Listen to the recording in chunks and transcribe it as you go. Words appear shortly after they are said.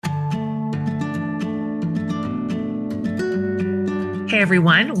Hey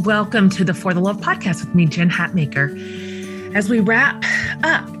everyone, welcome to the For the Love podcast with me, Jen Hatmaker. As we wrap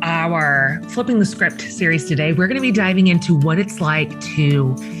up our Flipping the Script series today, we're going to be diving into what it's like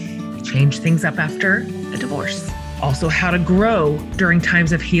to change things up after a divorce. Also, how to grow during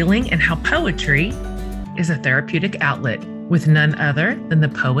times of healing and how poetry is a therapeutic outlet with none other than the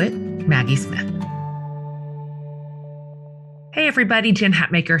poet Maggie Smith. Hey everybody, Jen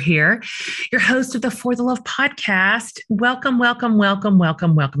Hatmaker here, your host of the For the Love podcast. Welcome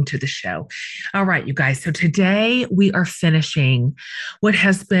to the show. All right, you guys. So today we are finishing what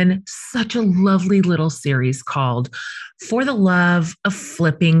has been such a lovely little series called For the Love of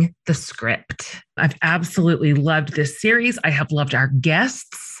Flipping the Script. I've absolutely loved this series. I have loved our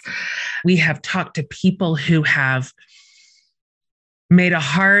guests. We have talked to people who have made a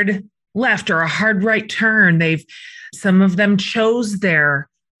hard left or a hard right turn. Some of them chose their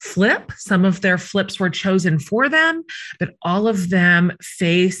flip. Some of their flips were chosen for them, but all of them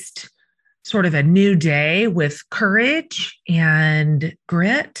faced sort of a new day with courage and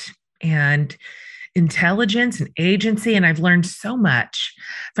grit and intelligence and agency. And I've learned so much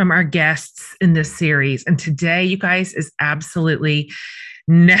from our guests in this series. And today, you guys, is absolutely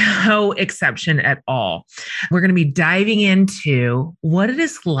no exception at all. We're going to be diving into what it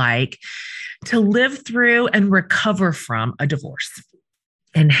is like to live through and recover from a divorce,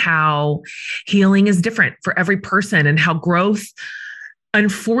 and how healing is different for every person, and how growth,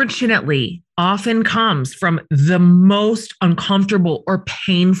 unfortunately, often comes from the most uncomfortable or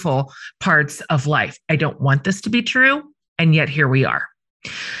painful parts of life. I don't want this to be true, and yet here we are.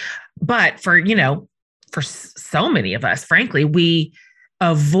 But for so many of us, frankly, we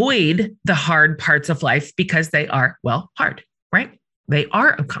avoid the hard parts of life because they are, hard, right? They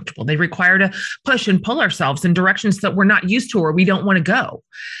are uncomfortable. They require to push and pull ourselves in directions that we're not used to or we don't want to go.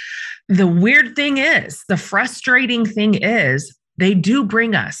 The weird thing is, the frustrating thing is, they do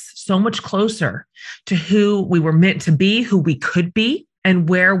bring us so much closer to who we were meant to be, who we could be, and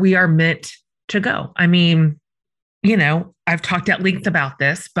where we are meant to go. I mean, I've talked at length about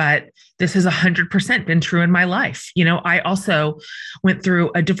this, but this has 100% been true in my life. I also went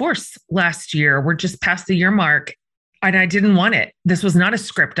through a divorce last year. We're just past the year mark. And I didn't want it. This was not a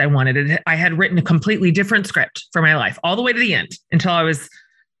script I wanted. I had written a completely different script for my life all the way to the end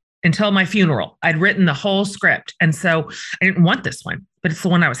until my funeral. I'd written the whole script. And so I didn't want this one, but it's the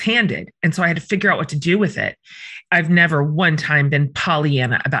one I was handed. And so I had to figure out what to do with it. I've never one time been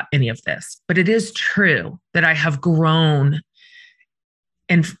Pollyanna about any of this, but it is true that I have grown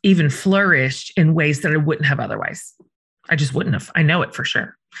and even flourished in ways that I wouldn't have otherwise. I just wouldn't have. I know it for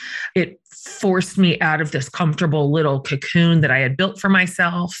sure. It forced me out of this comfortable little cocoon that I had built for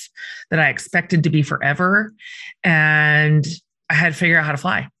myself, that I expected to be forever. And I had to figure out how to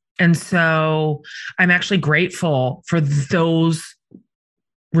fly. And so I'm actually grateful for those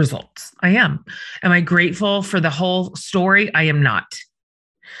results. I am. Am I grateful for the whole story? I am not.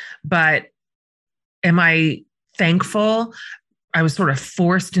 But am I thankful? I was sort of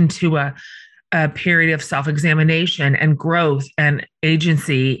forced into a period of self-examination and growth and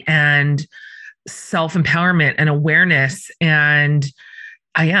agency and self-empowerment and awareness. And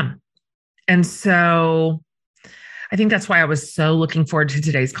I am. And so I think that's why I was so looking forward to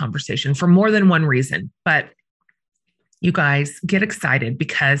today's conversation for more than one reason. But you guys, get excited,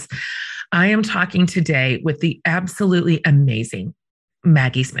 because I am talking today with the absolutely amazing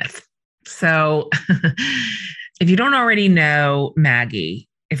Maggie Smith. So if you don't already know Maggie,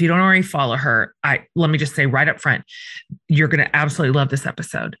 if you don't already follow her, let me just say right up front, you're going to absolutely love this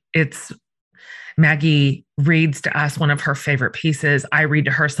episode. Maggie reads to us one of her favorite pieces. I read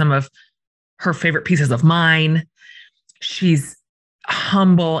to her some of her favorite pieces of mine. She's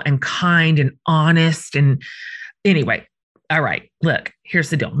humble and kind and honest. And anyway, all right, look, here's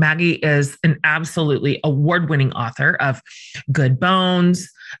the deal. Maggie is an absolutely award-winning author of Good Bones,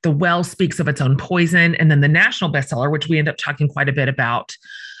 The Well Speaks of Its Own Poison, and then the national bestseller, which we end up talking quite a bit about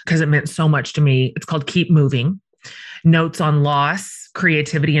because it meant so much to me. It's called Keep Moving, Notes on Loss,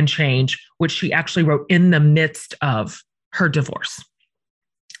 Creativity, and Change, which she actually wrote in the midst of her divorce.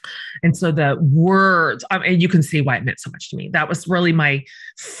 And so the words, and you can see why it meant so much to me. That was really my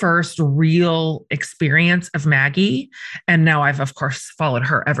first real experience of Maggie. And now I've, of course, followed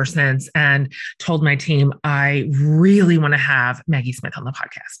her ever since and told my team, I really want to have Maggie Smith on the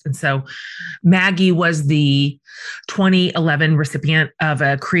podcast. And so Maggie was the 2011 recipient of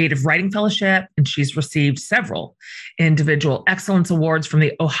a creative writing fellowship, and she's received several individual excellence awards from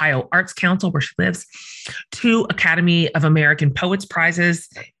the Ohio Arts Council, where she lives, 2 Academy of American Poets prizes,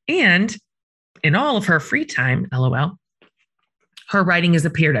 and in all of her free time, LOL, Her writing has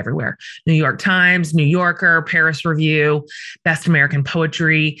appeared everywhere. New York Times, New Yorker, Paris Review, Best American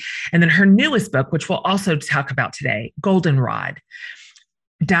Poetry. And then her newest book, which we'll also talk about today, Goldenrod,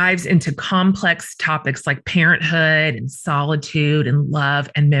 dives into complex topics like parenthood and solitude and love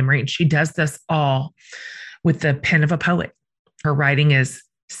and memory. And she does this all with the pen of a poet. Her writing is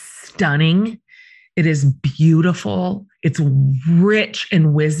stunning. It is beautiful. It's rich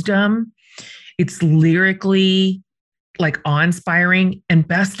in wisdom. It's lyrically like awe-inspiring. And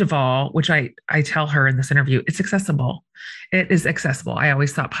best of all, which I tell her in this interview, it's accessible. It is accessible. I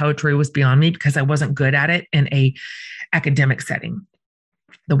always thought poetry was beyond me because I wasn't good at it in a academic setting,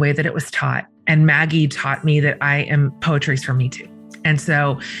 the way that it was taught. And Maggie taught me that poetry's for me too. And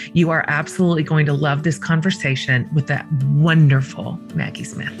so you are absolutely going to love this conversation with that wonderful Maggie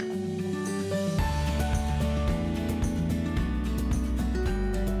Smith.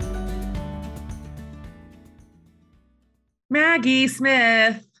 Maggie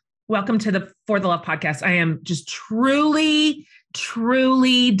Smith, welcome to the For the Love podcast. I am just truly,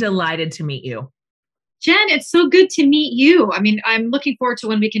 truly delighted to meet you. Jen, it's so good to meet you. I mean, I'm looking forward to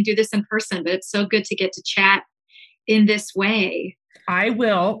when we can do this in person, but it's so good to get to chat in this way. I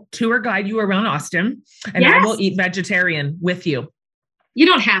will tour guide you around Austin, and yes. I will eat vegetarian with you. You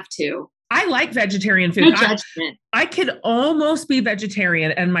don't have to. I like vegetarian food. No judgment. I could almost be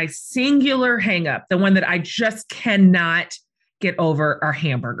vegetarian, and my singular hang-up, the one that I just cannot get over, are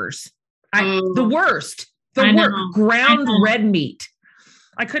hamburgers. The worst. Ground red meat.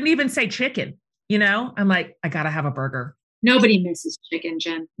 I couldn't even say chicken. You know, I'm like, I got to have a burger. Nobody misses chicken,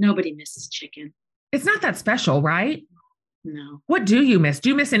 Jen. Nobody misses chicken. It's not that special, right? No. What do you miss? Do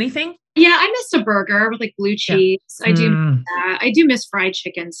you miss anything? Yeah, I missed a burger with like blue cheese. Yeah. I do miss that. I do miss fried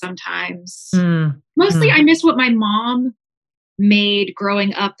chicken sometimes. Mostly I miss what my mom made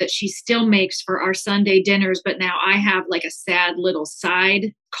growing up that she still makes for our Sunday dinners, but now I have like a sad little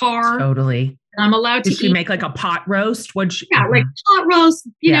side car. Totally. I'm allowed to Did she make like a pot roast? Like pot roast,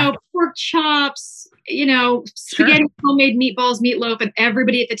 you know, pork chops, you know, spaghetti, homemade meatballs, meatloaf, and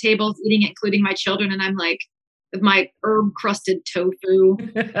everybody at the table is eating it, including my children. And I'm like, with my herb crusted tofu.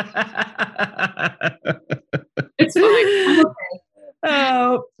 It's fine. I'm okay.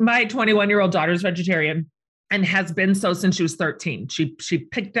 Oh, my 21-year-old daughter's vegetarian and has been so since she was 13. She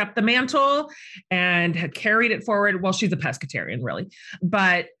picked up the mantle and had carried it forward. Well, she's a pescatarian, really.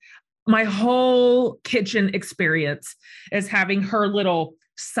 But my whole kitchen experience is having her little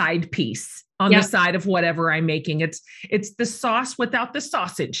side piece on the side of whatever I'm making. It's the sauce without the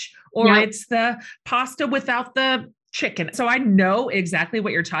sausage, or it's the pasta without the chicken. So I know exactly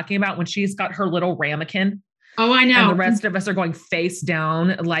what you're talking about when she's got her little ramekin. Oh, I know. And the rest of us are going face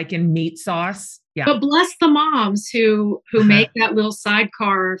down, like in meat sauce. Yeah. But bless the moms who make that little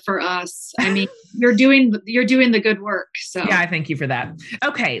sidecar for us. I mean, you're doing the good work. So yeah, I thank you for that.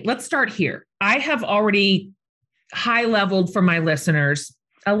 Okay, let's start here. I have already high leveled for my listeners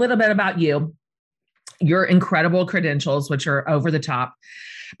a little bit about you, your incredible credentials, which are over the top.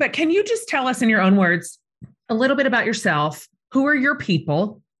 But can you just tell us in your own words a little bit about yourself? Who are your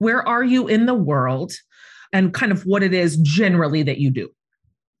people? Where are you in the world? And kind of what it is generally that you do.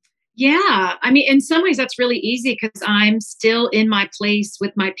 Yeah. I mean, in some ways that's really easy because I'm still in my place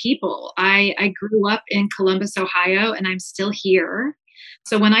with my people. I grew up in Columbus, Ohio, and I'm still here.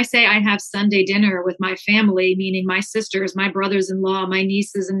 So when I say I have Sunday dinner with my family, meaning my sisters, my brothers-in-law, my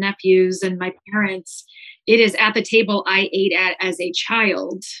nieces and nephews, and my parents, it is at the table I ate at as a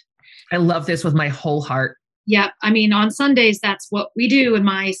child. I love this with my whole heart. Yeah. I mean, on Sundays, that's what we do. And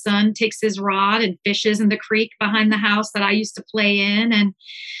my son takes his rod and fishes in the creek behind the house that I used to play in. And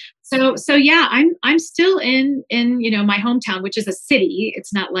so yeah, I'm still in, you know, my hometown, which is a city.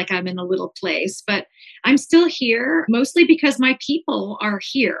 It's not like I'm in a little place, but I'm still here mostly because my people are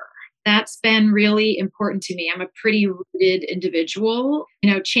here. That's been really important to me. I'm a pretty rooted individual.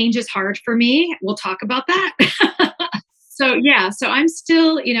 You know, change is hard for me. We'll talk about that. So yeah, so I'm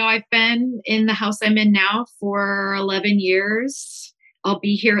still, you know, I've been in the house I'm in now for 11 years. I'll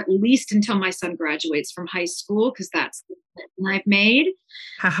be here at least until my son graduates from high school because that's the commitment I've made.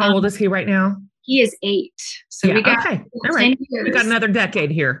 How old is he right now? He is 8. So we got 10 years. We got another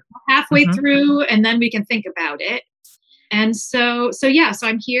decade here. Halfway through, and then we can think about it. And so yeah, so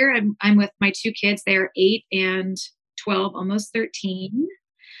I'm here. I'm with my 2 kids. They're 8 and 12, almost 13.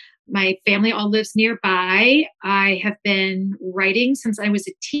 My family all lives nearby. I have been writing since I was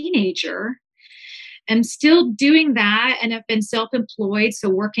a teenager and still doing that, and have been self-employed. So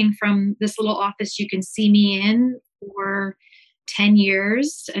working from this little office you can see me in for 10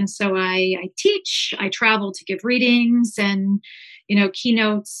 years. And so I teach, I travel to give readings and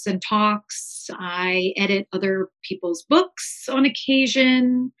keynotes and talks. I edit other people's books on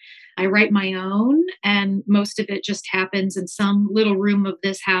occasion. I write my own, and most of it just happens in some little room of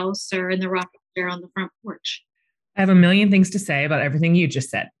this house or in the rocking chair on the front porch. I have a million things to say about everything you just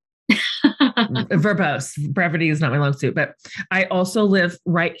said. Verbose. Brevity is not my long suit, but I also live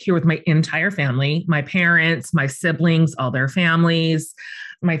right here with my entire family, my parents, my siblings, all their families.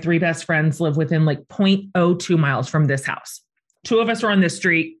 My 3 best friends live within like 0.02 miles from this house. 2 of us are on this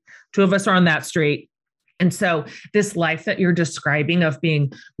street, 2 of us are on that street. And so this life that you're describing of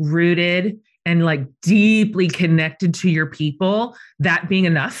being rooted and like deeply connected to your people, that being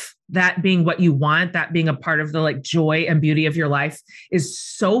enough, that being what you want, that being a part of the like joy and beauty of your life is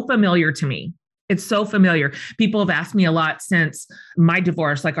so familiar to me. It's so familiar. People have asked me a lot since my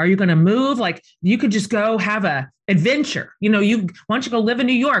divorce, like, are you going to move? Like, you could just go have a adventure. Why don't you go live in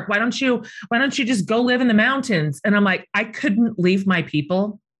New York? Why don't you just go live in the mountains? And I'm like, I couldn't leave my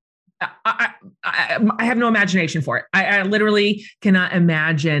people. I have no imagination for it. I literally cannot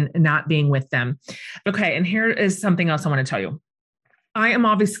imagine not being with them. Okay. And here is something else I want to tell you. I am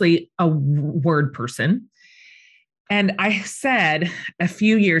obviously a word person. And I said a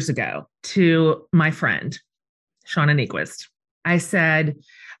few years ago to my friend, Shauna Nyquist, I said,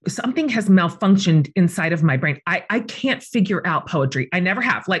 something has malfunctioned inside of my brain. I can't figure out poetry. I never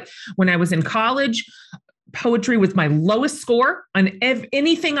have. Like when I was in college, poetry was my lowest score on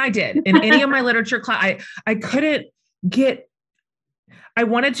anything I did in any of my literature class. I couldn't get, I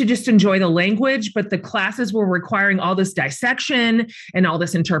wanted to just enjoy the language, but the classes were requiring all this dissection and all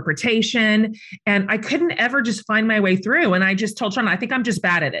this interpretation. And I couldn't ever just find my way through. And I just told Shauna, I think I'm just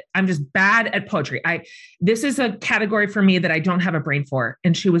bad at it. I'm just bad at poetry. This is a category for me that I don't have a brain for.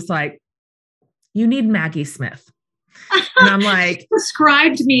 And she was like, you need Maggie Smith. And I'm like,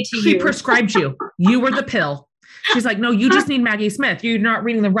 prescribed me to you. She prescribed you. You were the pill. She's like, no, you just need Maggie Smith. You're not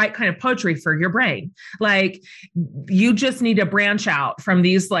reading the right kind of poetry for your brain. Like, you just need to branch out from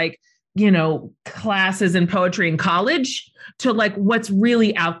these classes in poetry in college to like what's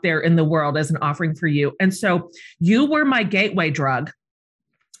really out there in the world as an offering for you. And so you were my gateway drug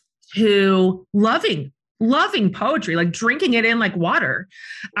to loving poetry, like drinking it in like water.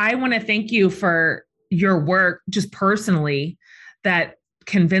 I want to thank you for your work just personally that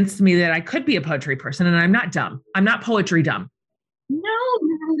convinced me that I could be a poetry person, and I'm not dumb. I'm not poetry dumb. No,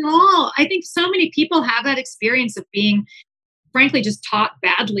 not at all. I think so many people have that experience of being, frankly, just taught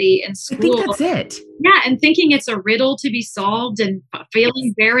badly in school. I think that's it. Yeah. And thinking it's a riddle to be solved and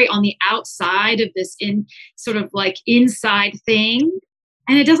feeling very on the outside of this inside thing.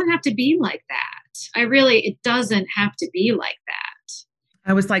 And it doesn't have to be like that. It doesn't have to be like that.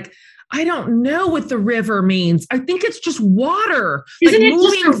 I was like, I don't know what the river means. I think it's just water. Isn't it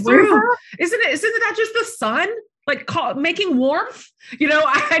moving just a through. River? Isn't that just the sun? Like making warmth?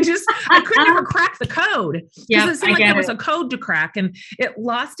 I couldn't ever crack the code. Yeah, it seemed like there was a code to crack, and it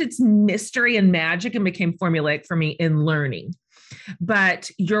lost its mystery and magic and became formulaic for me in learning.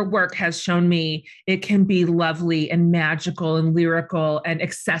 But your work has shown me it can be lovely and magical and lyrical and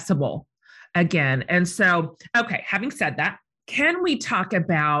accessible again. And so, okay, having said that, can we talk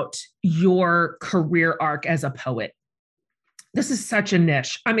about your career arc as a poet? This is such a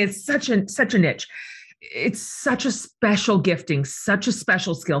niche. I mean, it's such a niche. It's such a special gifting, such a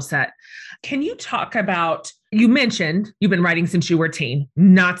special skill set. Can you talk about, you mentioned you've been writing since you were a teen,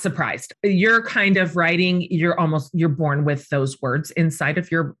 not surprised. Your kind of writing, you're born with those words inside of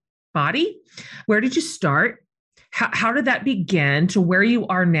your body. Where did you start? How did that begin to where you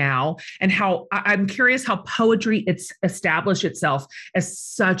are now? And how I'm curious how poetry it's established itself as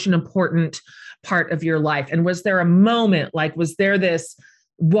such an important part of your life. And was there a moment, was there this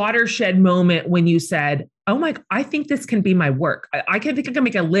watershed moment when you said, oh my, I think this can be my work. I think I can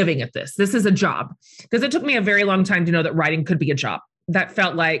make a living at this. This is a job. Because it took me a very long time to know that writing could be a job. That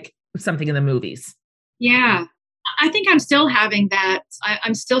felt like something in the movies. Yeah. I think I'm still having that.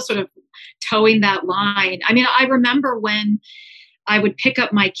 I'm still sort of towing that line. I mean, I remember when I would pick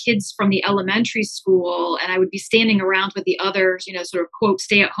up my kids from the elementary school and I would be standing around with the others, sort of quote,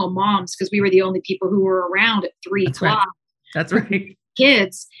 stay-at-home moms, because we were the only people who were around at 3 o'clock. Right. That's right.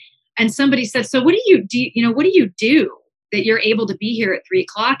 Kids. And somebody said, so what do you do? What do you do that you're able to be here at 3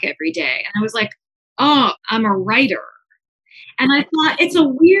 o'clock every day? And I was like, oh, I'm a writer. And I thought it's a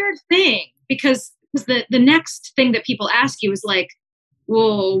weird thing because the next thing that people ask you is like,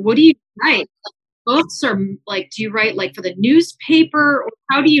 well, what do you write? Books or do you write for the newspaper, or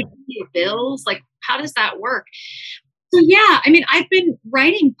how do you pay your bills? How does that work? So yeah, I mean, I've been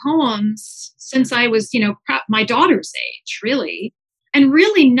writing poems since I was, my daughter's age, really. and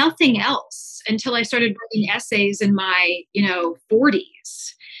really nothing else until I started writing essays in my,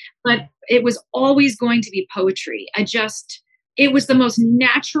 40s. But it was always going to be poetry. It was the most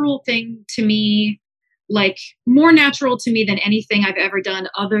natural thing to me, like more natural to me than anything I've ever done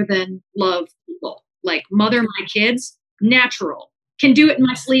other than love people, like mother my kids, natural. Can do it in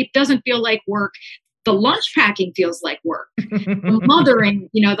my sleep, doesn't feel like work. The lunch packing feels like work. The mothering,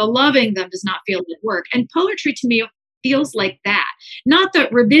 the loving them does not feel like work. And poetry to me feels like that. Not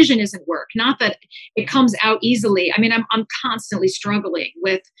that revision isn't work, not that it comes out easily. I mean, I'm constantly struggling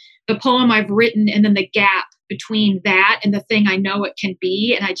with the poem I've written and then the gap between that and the thing I know it can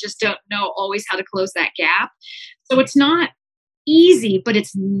be. And I just don't know always how to close that gap. So it's not easy, but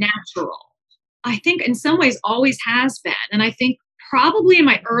it's natural. I think in some ways always has been. And I think probably in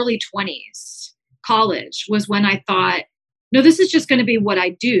my early 20s, college was when I thought, no, this is just going to be what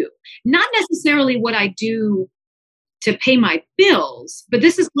I do. Not necessarily what I do to pay my bills, but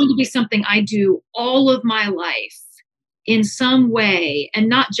this is going to be something I do all of my life in some way, and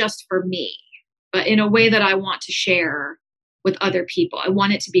not just for me, but in a way that I want to share with other people. I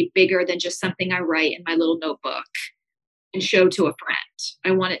want it to be bigger than just something I write in my little notebook and show to a friend.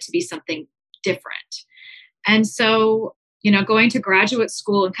 I want it to be something different. And so, going to graduate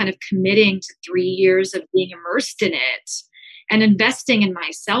school and kind of committing to 3 years of being immersed in it and investing in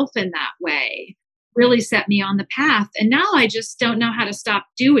myself in that way really set me on the path. And now I just don't know how to stop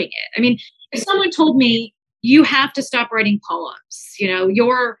doing it. I mean, if someone told me you have to stop writing poems,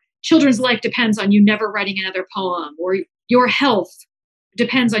 your children's life depends on you never writing another poem, or your health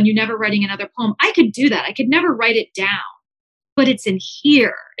depends on you never writing another poem, I could do that. I could never write it down, but it's in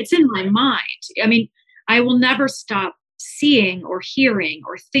here. It's in my mind. I mean, I will never stop seeing or hearing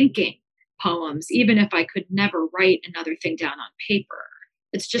or thinking poems, even if I could never write another thing down on paper.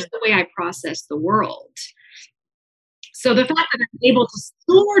 It's just the way I process the world. So the fact that I'm able to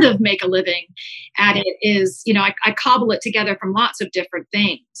sort of make a living at it is, I cobble it together from lots of different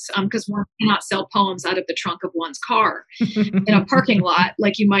things, because one cannot sell poems out of the trunk of one's car in a parking lot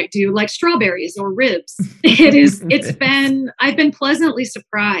like you might do, like strawberries or ribs. I've been pleasantly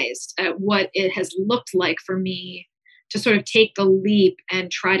surprised at what it has looked like for me to sort of take the leap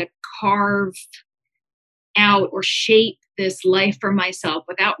and try to carve out or shape this life for myself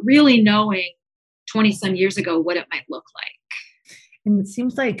without really knowing 20 some years ago what it might look like. And it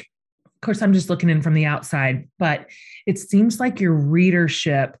seems like, of course, I'm just looking in from the outside, but it seems like your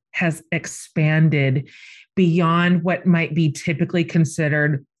readership has expanded beyond what might be typically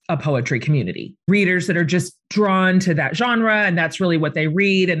considered a poetry community. Readers that are just drawn to that genre, and that's really what they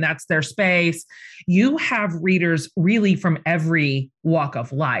read, and that's their space. You have readers really from every walk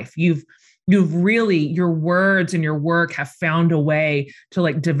of life. You've really, your words and your work have found a way to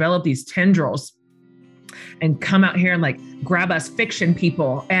like develop these tendrils and come out here and like grab us fiction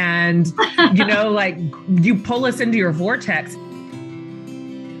people. And, like you pull us into your vortex.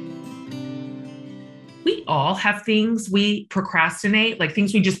 We all have things we procrastinate, like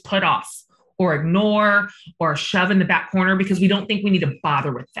things we just put off or ignore or shove in the back corner because we don't think we need to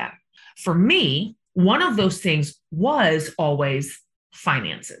bother with them. For me, one of those things was always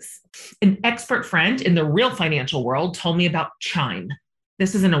finances. An expert friend in the real financial world told me about Chime.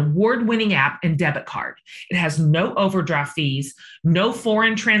 This is an award-winning app and debit card. It has no overdraft fees, no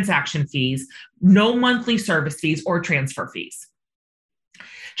foreign transaction fees, no monthly service fees or transfer fees.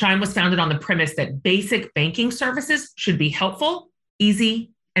 Chime was founded on the premise that basic banking services should be helpful,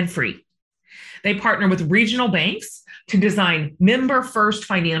 easy, and free. They partner with regional banks to design member-first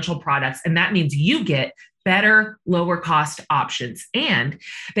financial products, and that means you get better, lower-cost options. And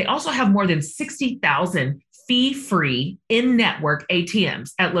they also have more than 60,000 fee-free in-network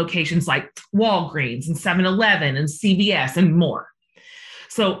ATMs at locations like Walgreens and 7-Eleven and CVS and more.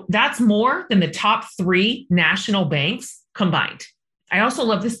 So that's more than the top 3 national banks combined. I also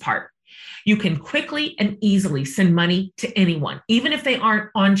love this part. You can quickly and easily send money to anyone, even if they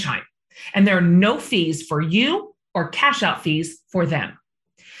aren't on Chime. And there are no fees for you or cash out fees for them.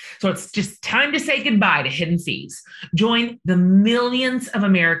 So it's just time to say goodbye to hidden fees. Join the millions of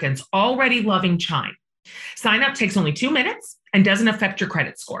Americans already loving Chime. Sign up takes only 2 minutes and doesn't affect your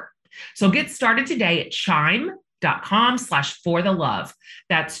credit score. So get started today at chime.com/forthelove.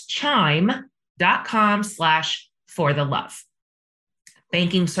 That's chime.com/forthelove.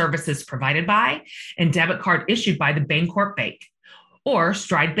 Banking services provided by and debit card issued by the Bancorp Bank or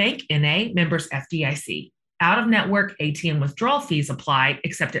Stride Bank N.A. members FDIC. Out-of-network ATM withdrawal fees apply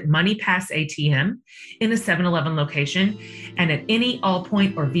except at MoneyPass ATM in a 7-Eleven location and at any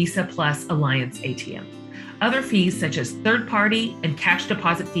Allpoint or Visa Plus Alliance ATM. Other fees such as third-party and cash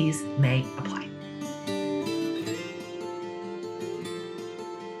deposit fees may apply.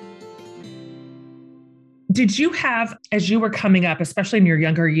 Did you have, as you were coming up, especially in your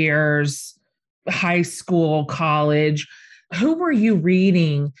younger years, high school, college, who were you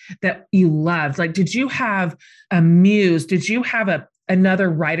reading that you loved? Like, did you have a muse? Did you have another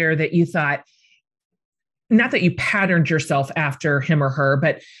writer that you thought, not that you patterned yourself after him or her,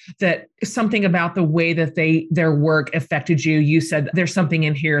 but that something about the way that their work affected you? You said there's something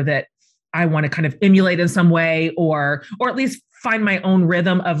in here that I want to kind of emulate in some way, or at least find my own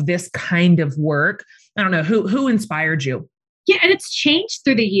rhythm of this kind of work. I don't know who inspired you. Yeah, and it's changed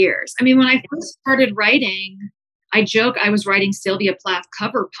through the years. I mean, when I first started writing, I joke I was writing Sylvia Plath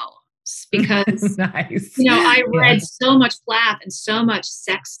cover poems because nice. I read so much Plath and so much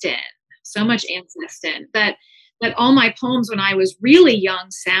Sexton, so much Anne Sexton that all my poems when I was really young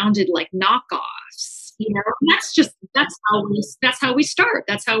sounded like knockoffs. That's how we start.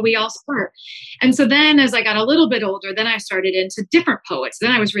 That's how we all start. And so then as I got a little bit older, then I started into different poets.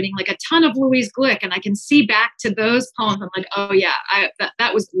 Then I was reading like a ton of Louise Glück, and I can see back to those poems. I'm like, oh yeah,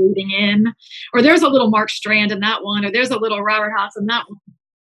 that was bleeding in, or there's a little Mark Strand in that one, or there's a little Robert Haas in that one.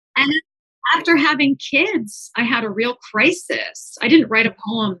 And after having kids, I had a real crisis. I didn't write a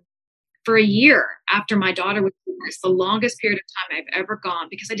poem for a year after my daughter was born. It's the longest period of time I've ever gone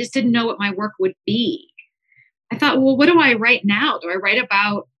because I just didn't know what my work would be. I thought, well, what do I write now? Do I write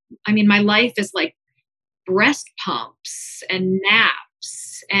about, my life is like breast pumps and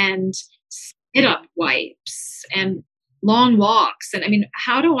naps and sit-up wipes and long walks. And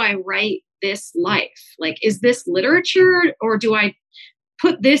how do I write this life? Like, is this literature, or do I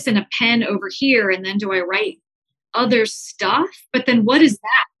put this in a pen over here and then do I write other stuff? But then what is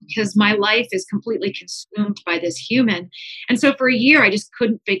that? Because my life is completely consumed by this human. And so for a year, I just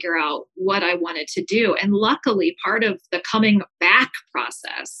couldn't figure out what I wanted to do. And luckily, part of the coming back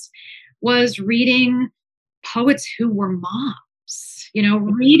process was reading poets who were moms,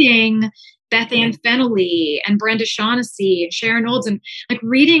 reading Beth Ann Fennelly and Brenda Shaughnessy and Sharon Olds, and like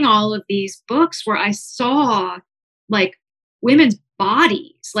reading all of these books where I saw like women's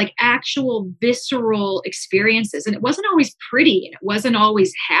bodies, like actual visceral experiences. And it wasn't always pretty, and it wasn't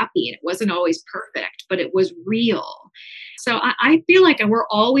always happy, and it wasn't always perfect, but it was real. So I feel like we're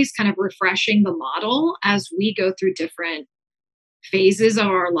always kind of refreshing the model as we go through different phases of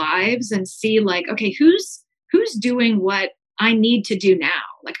our lives and see like, okay, who's doing what I need to do now?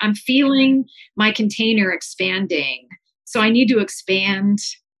 Like, I'm feeling my container expanding. So I need to expand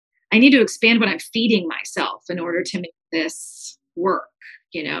what I'm feeding myself in order to make this work.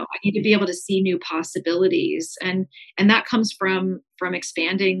 I need to be able to see new possibilities, and that comes from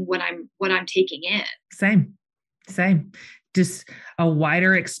expanding what I'm taking in. Same. Just a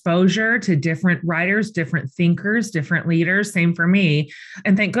wider exposure to different writers, different thinkers, different leaders. Same for me.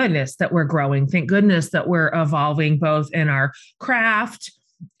 And thank goodness that we're growing. Thank goodness that we're evolving both in our craft,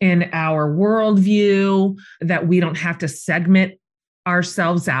 in our worldview, that we don't have to segment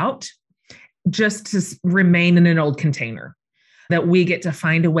ourselves out just to remain in an old container, that we get to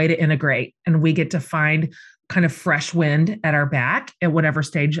find a way to integrate, and we get to find kind of fresh wind at our back at whatever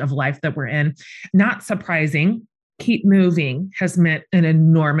stage of life that we're in. Not surprising, Keep Moving has meant an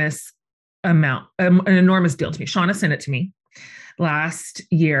enormous amount, an enormous deal to me. Shauna sent it to me last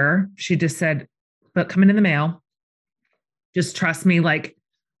year. She just said, but coming in the mail, just trust me, like,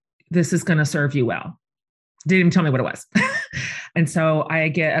 this is going to serve you well. Didn't even tell me what it was. And so I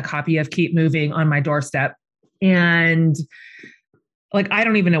get a copy of Keep Moving on my doorstep, and like, I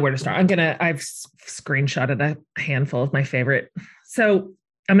don't even know where to start. I've screenshotted a handful of my favorite. So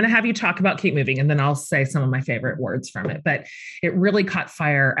I'm going to have you talk about Keep Moving, and then I'll say some of my favorite words from it. But it really caught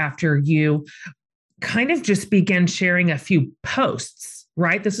fire after you kind of just began sharing a few posts,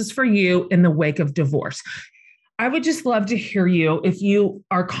 right? This is for you in the wake of divorce. I would just love to hear you, if you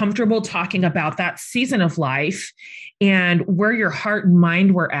are comfortable talking about that season of life and where your heart and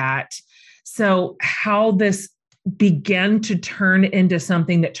mind were at. So how this began to turn into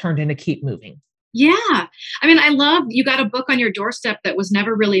something that turned into Keep Moving. Yeah. I love you got a book on your doorstep that was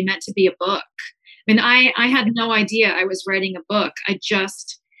never really meant to be a book. I had no idea I was writing a book.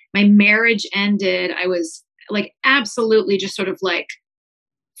 My marriage ended. I was like absolutely just sort of like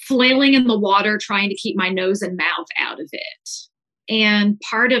flailing in the water, trying to keep my nose and mouth out of it. And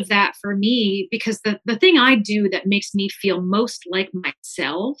part of that for me, because the thing I do that makes me feel most like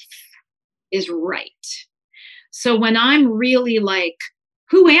myself is write. So when I'm really like,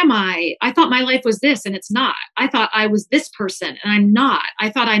 who am I? I thought my life was this and it's not. I thought I was this person and I'm not. I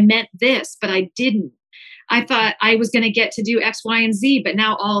thought I meant this, but I didn't. I thought I was going to get to do X, Y, and Z, but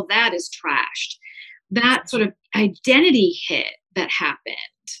now all of that is trashed. That sort of identity hit that happened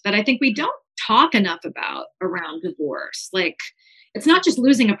that I think we don't talk enough about around divorce. Like, it's not just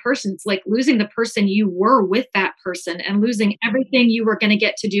losing a person, it's like losing the person you were with that person and losing everything you were going to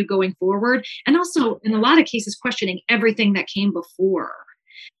get to do going forward. And also, in a lot of cases, questioning everything that came before.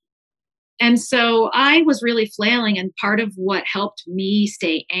 And so I was really flailing. And part of what helped me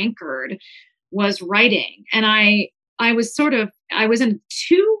stay anchored was writing. And I was in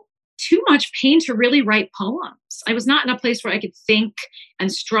too much pain to really write poems. I was not in a place where I could think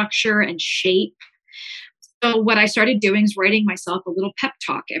and structure and shape. So what I started doing is writing myself a little pep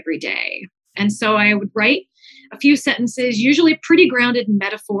talk every day. And so I would write a few sentences, usually pretty grounded in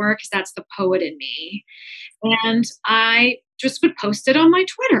metaphor, because that's the poet in me. And I just would post it on my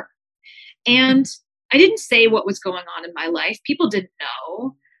Twitter. And I didn't say what was going on in my life. People didn't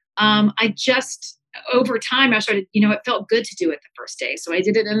know. I just, over time, I started, it felt good to do it the first day. So I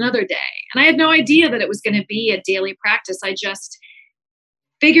did it another day. And I had no idea that it was going to be a daily practice. I just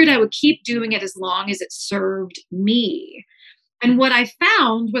figured I would keep doing it as long as it served me. And what I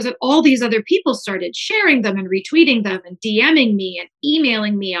found was that all these other people started sharing them and retweeting them and DMing me and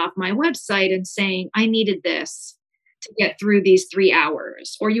emailing me off my website and saying, I needed this to get through these 3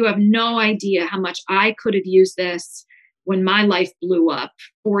 hours. Or you have no idea how much I could have used this when my life blew up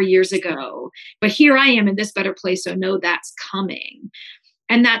 4 years ago. But here I am in this better place. So know that's coming.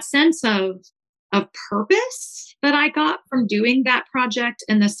 And that sense of purpose that I got from doing that project,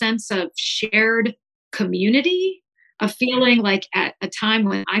 and the sense of shared community, of feeling like at a time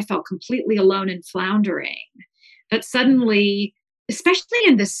when I felt completely alone and floundering, that suddenly, especially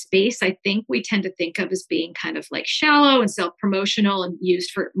in this space, I think we tend to think of as being kind of like shallow and self-promotional and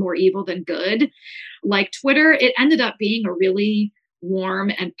used for more evil than good, like Twitter, it ended up being a really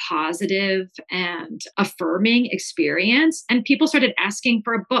warm and positive and affirming experience. And people started asking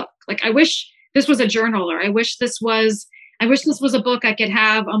for a book. Like, I wish this was a journal, or I wish this was a book I could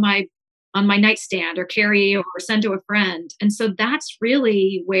have on my nightstand or carry or send to a friend. And so that's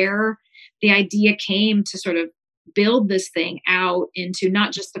really where the idea came to sort of build this thing out into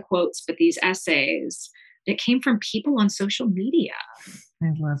not just the quotes, but these essays. It came from people on social media.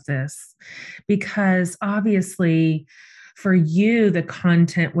 I love this, because obviously for you, the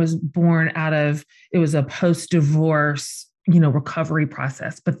content was born out of, it was a post-divorce, recovery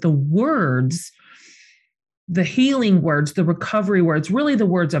process, but the words, the healing words, the recovery words, really the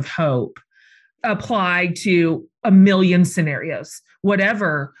words of hope, apply to a million scenarios.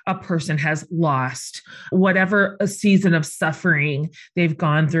 Whatever a person has lost, whatever a season of suffering they've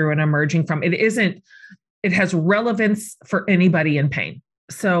gone through and emerging from, it has relevance for anybody in pain.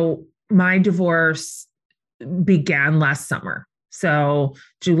 So my divorce began last summer. So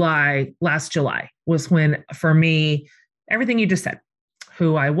last July was when, for me, everything you just said,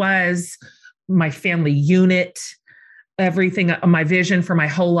 who I was, my family unit, everything, my vision for my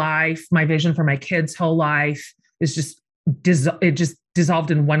whole life, my vision for my kids' whole life is it just dissolved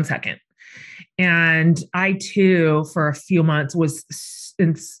in 1 second. And I too, for a few months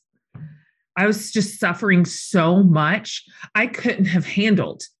I was just suffering so much. I couldn't have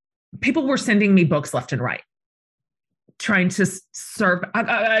handled. People were sending me books left and right, trying to serve.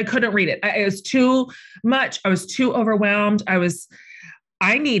 I couldn't read it. It was too much. I was too overwhelmed.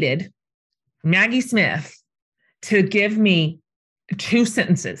 I needed Maggie Smith to give me 2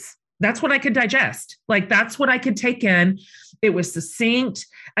 sentences. That's what I could digest. Like, that's what I could take in. It was succinct.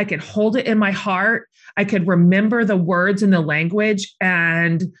 I could hold it in my heart. I could remember the words and the language.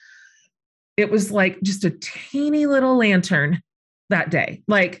 And it was like just a teeny little lantern that day.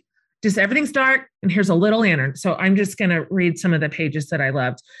 Like, just everything's dark and here's a little lantern. So I'm just going to read some of the pages that I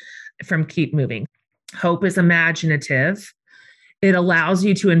loved from Keep Moving. Hope is imaginative. It allows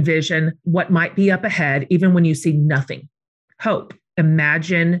you to envision what might be up ahead, even when you see nothing. Hope,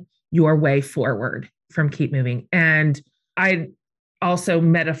 imagine your way forward, from Keep Moving. And I also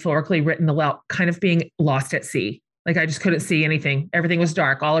metaphorically written about kind of being lost at sea. Like, I just couldn't see anything. Everything was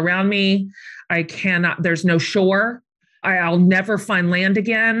dark all around me. There's no shore. I'll never find land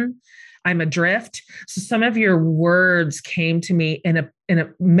again. I'm adrift. So some of your words came to me in a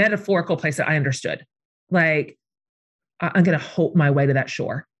metaphorical place that I understood. Like, I'm going to hope my way to that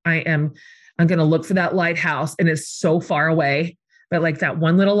shore. I'm going to look for that lighthouse, and it's so far away, but like that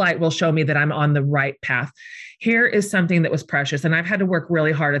one little light will show me that I'm on the right path. Here is something that was precious. And I've had to work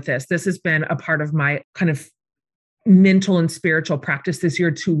really hard at this. This has been a part of my kind of mental and spiritual practice this year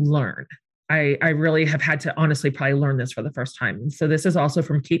to learn. I really have had to honestly probably learn this for the first time. And so this is also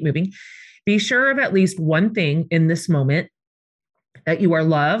from Keep Moving. Be sure of at least one thing in this moment: that you are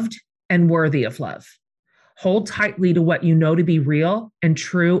loved and worthy of love. Hold tightly to what you know to be real and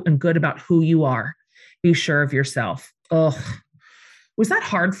true and good about who you are. Be sure of yourself. Ugh. Was that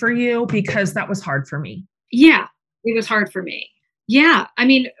hard for you? Because that was hard for me. Yeah, it was hard for me. Yeah. I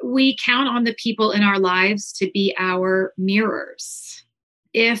mean, we count on the people in our lives to be our mirrors.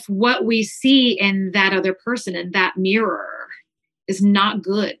 If what we see in that other person, in that mirror, is not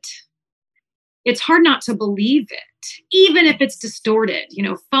good, it's hard not to believe it, even if it's distorted,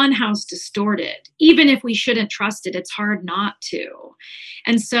 funhouse distorted. Even if we shouldn't trust it, it's hard not to.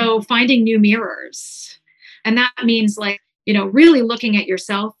 And so finding new mirrors. And that means really looking at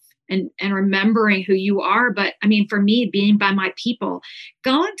yourself and remembering who you are. But I mean, for me, being by my people,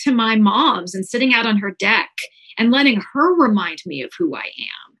 going to my mom's and sitting out on her deck and letting her remind me of who I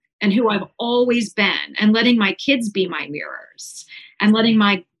am and who I've always been, and letting my kids be my mirrors, and letting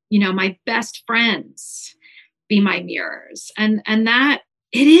my best friends be my mirrors. And that,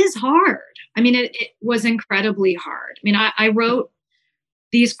 it is hard. I mean, it was incredibly hard. I mean, I wrote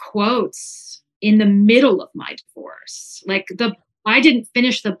these quotes in the middle of my divorce. I didn't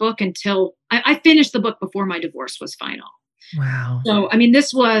finish the book until I finished the book before my divorce was final. Wow. So, I mean,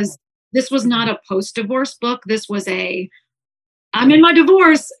 this was not a post-divorce book. This was I'm in my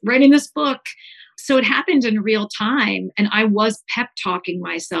divorce writing this book. So it happened in real time. And I was pep talking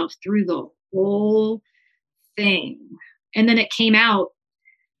myself through the whole thing. And then it came out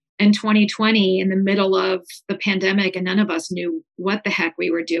in 2020 in the middle of the pandemic, and none of us knew what the heck we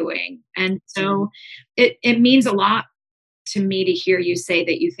were doing. And so it means a lot to me to hear you say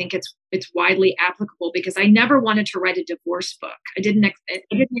that you think it's widely applicable, because I never wanted to write a divorce book. I didn't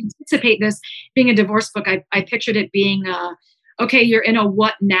anticipate this being a divorce book. I pictured it being okay, you're in a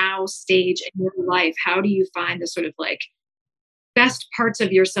what now stage in your life. How do you find the sort of best parts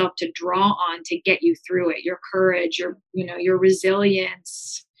of yourself to draw on to get you through it? Your courage, your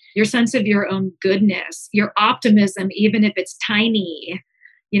resilience, your sense of your own goodness, your optimism, even if it's tiny.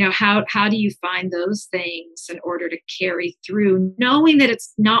 How do you find those things in order to carry through, knowing that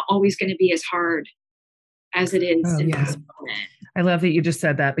it's not always going to be as hard as it is in this moment? I love that you just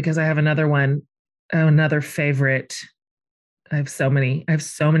said that, because I have another one, another favorite. I have so many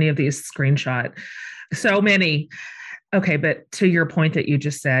of these screenshot. So many. Okay. But to your point that you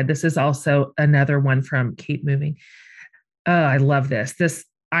just said, this is also another one from Keep Moving. Oh, I love this.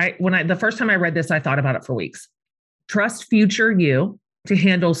 The first time I read this, I thought about it for weeks. Trust future you to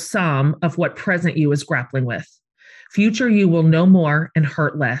handle some of what present you is grappling with. Future you will know more and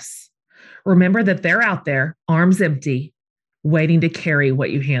hurt less. Remember that they're out there, arms empty, waiting to carry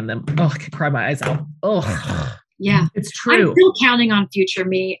what you hand them. Oh, I could cry my eyes out. Oh, yeah, it's true. I'm still counting on future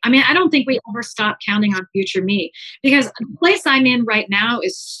me. I mean, I don't think we ever stop counting on future me, because the place I'm in right now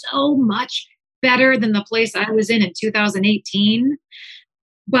is so much better than the place I was in 2018.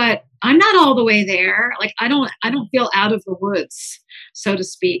 But I'm not all the way there. I don't feel out of the woods, so to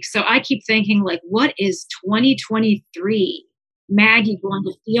speak. So I keep thinking, what is 2023 Maggie going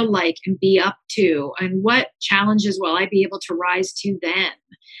to feel like and be up to? And what challenges will I be able to rise to then?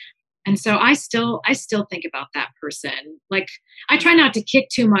 And so I still think about that person. I try not to kick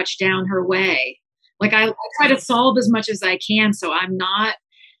too much down her way. I try to solve as much as I can. So I'm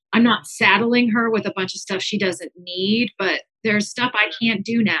not saddling her with a bunch of stuff she doesn't need, but there's stuff I can't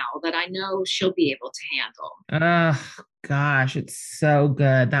do now that I know she'll be able to handle. Oh, gosh, it's so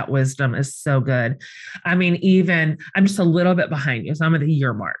good. That wisdom is so good. I mean, I'm just a little bit behind you. So I'm at the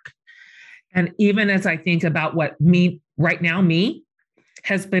year mark. And even as I think about what me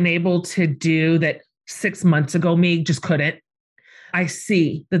has been able to do that 6 months ago, me just couldn't, I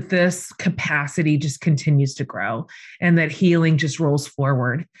see that this capacity just continues to grow and that healing just rolls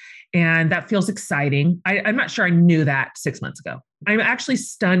forward. And that feels exciting. I'm not sure I knew that 6 months ago. I'm actually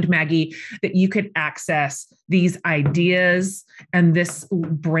stunned, Maggie, that you could access these ideas and this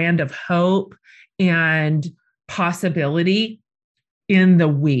brand of hope and possibility in the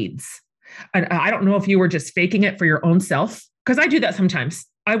weeds. And I don't know if you were just faking it for your own self, because I do that sometimes.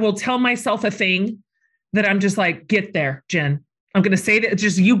 I will tell myself a thing that I'm just get there, Jen. I'm going to say that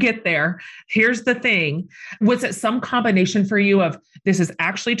just you get there. Here's the thing. Was it some combination for you of this is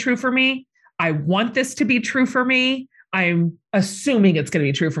actually true for me? I want this to be true for me. I'm assuming it's going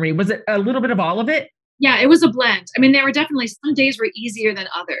to be true for me. Was it a little bit of all of it? Yeah, it was a blend. I mean, there were definitely some days were easier than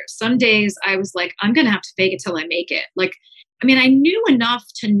others. Some days I was I'm going to have to fake it till I make it. I knew enough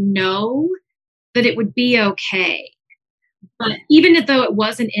to know that it would be okay. But even though it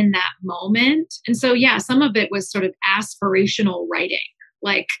wasn't in that moment. And so, yeah, some of it was sort of aspirational writing.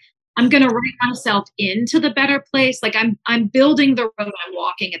 I'm going to write myself into the better place. I'm building the road I'm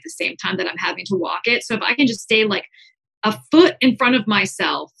walking at the same time that I'm having to walk it. So if I can just stay a foot in front of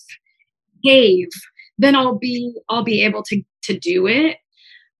myself, then I'll be able to do it.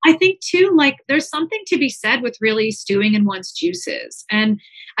 I think too, there's something to be said with really stewing in one's juices. And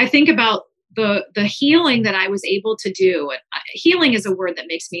I think about the healing that I was able to do, and healing is a word that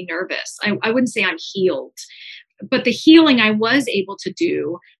makes me nervous. I wouldn't say I'm healed, but the healing I was able to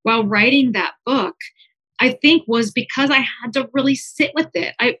do while writing that book, I think was because I had to really sit with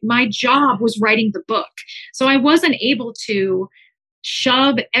it. My job was writing the book. So I wasn't able to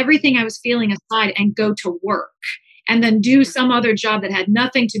shove everything I was feeling aside and go to work and then do some other job that had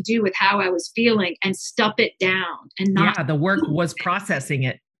nothing to do with how I was feeling and stuff it down and not. Yeah, the work was processing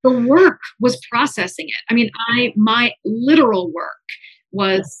it. The work was processing it. I mean, my literal work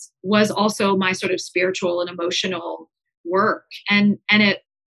was also my sort of spiritual and emotional work. And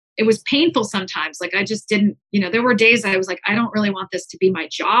it was painful sometimes. Like I just didn't, there were days I was like, I don't really want this to be my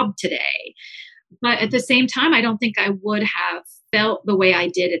job today. But at the same time, I don't think I would have felt the way I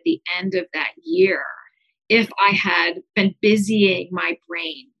did at the end of that year if I had been busying my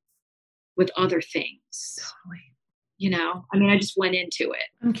brain with other things. Totally. I mean, I just went into it.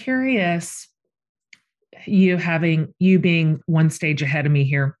 I'm curious, you being one stage ahead of me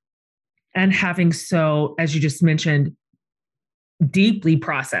here and having, so, as you just mentioned, deeply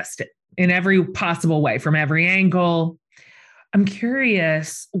processed it in every possible way from every angle. I'm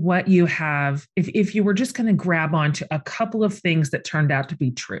curious what you have, if you were just going to grab onto a couple of things that turned out to be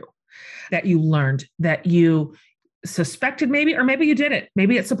true, that you learned, that you suspected maybe, or maybe you didn't,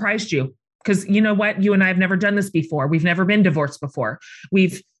 maybe it surprised you. Because you know what? You and I have never done this before. We've never been divorced before.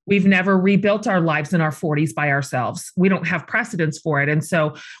 We've never rebuilt our lives in our 40s by ourselves. We don't have precedence for it. And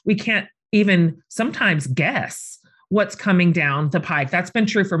so we can't even sometimes guess what's coming down the pike. That's been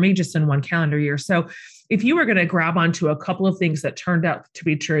true for me just in one calendar year. So if you were going to grab onto a couple of things that turned out to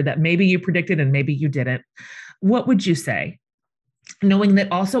be true that maybe you predicted and maybe you didn't, what would you say? Knowing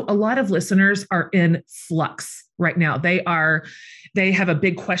that also a lot of listeners are in flux right now. They have a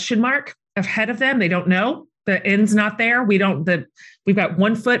big question mark ahead of them. They don't know. The end's not there. We've got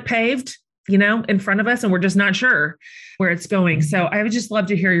one foot paved, in front of us, and we're just not sure where it's going. So I would just love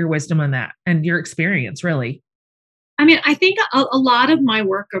to hear your wisdom on that and your experience, really. I mean, I think a lot of my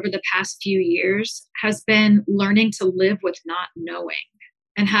work over the past few years has been learning to live with not knowing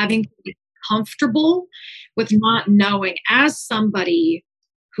and having to be comfortable with not knowing as somebody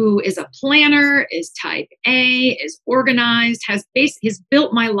who is a planner, is type A, is organized, has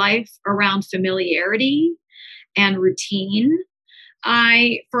built my life around familiarity and routine.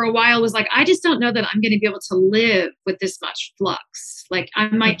 I, for a while, was like, I just don't know that I'm going to be able to live with this much flux. Like I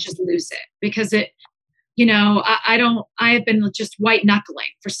might just lose it because I have been just white knuckling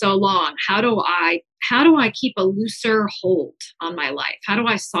for so long. How do I keep a looser hold on my life? How do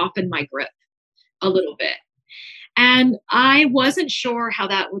I soften my grip a little bit? And I wasn't sure how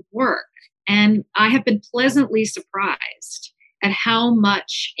that would work. And I have been pleasantly surprised at how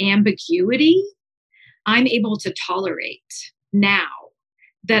much ambiguity I'm able to tolerate now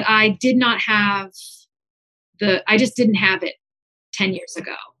that I did not have I just didn't have it 10 years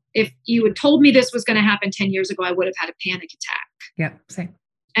ago. If you had told me this was going to happen 10 years ago, I would have had a panic attack. Yeah, same.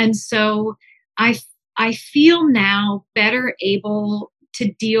 And so I feel now better able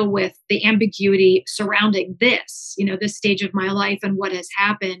to deal with the ambiguity surrounding this stage of my life and what has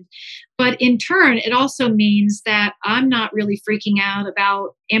happened. But in turn, it also means that I'm not really freaking out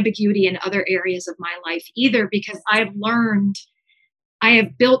about ambiguity in other areas of my life either, because I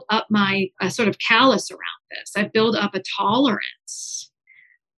have built up my sort of callus around this. I've built up a tolerance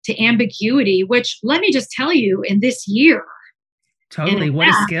to ambiguity, which, let me just tell you, in this year, totally, what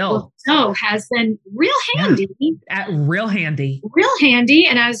a skill. So has been real handy. Yeah, real handy.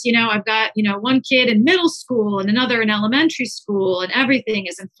 And as you know, I've got, one kid in middle school and another in elementary school, and everything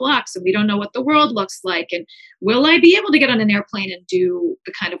is in flux, and we don't know what the world looks like. And will I be able to get on an airplane and do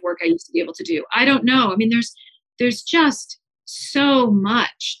the kind of work I used to be able to do? I don't know. I mean, there's just so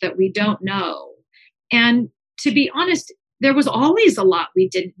much that we don't know. And to be honest, there was always a lot we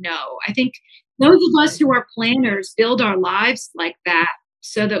didn't know. I think those of us who are planners build our lives like that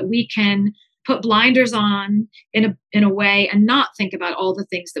so that we can put blinders on in a way and not think about all the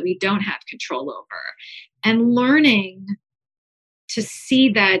things that we don't have control over. And learning to see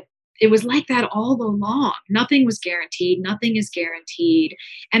that it was like that all along. Nothing was guaranteed. Nothing is guaranteed.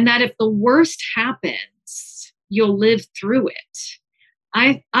 And that if the worst happens, you'll live through it.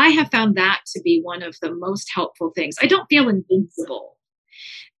 I have found that to be one of the most helpful things. I don't feel invincible,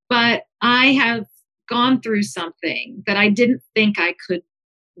 but I have gone through something that I didn't think I could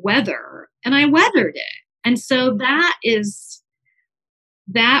weather, and I weathered it. And so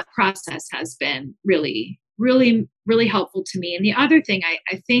that process has been really, really, really helpful to me. And the other thing I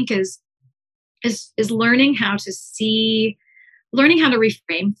think is learning how to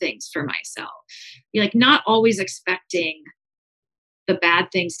reframe things for myself. Like not always expecting the bad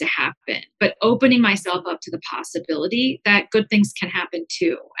things to happen, but opening myself up to the possibility that good things can happen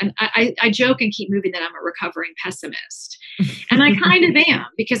too. And I joke and keep moving that I'm a recovering pessimist. And I kind of am,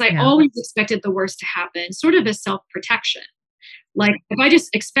 because I always expected the worst to happen, sort of as self-protection. Like, if I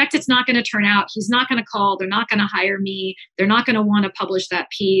just expect it's not going to turn out, he's not going to call, they're not going to hire me, they're not going to want to publish that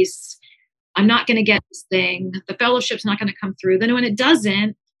piece, I'm not going to get this thing, the fellowship's not going to come through. Then when it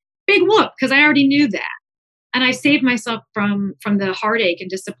doesn't, big whoop, because I already knew that. And I saved myself from the heartache and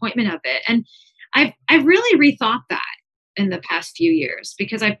disappointment of it. And I've really rethought that in the past few years,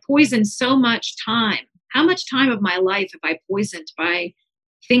 because I've poisoned so much time. How much time of my life have I poisoned by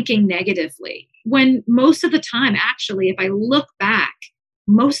thinking negatively? When most of the time, actually, if I look back,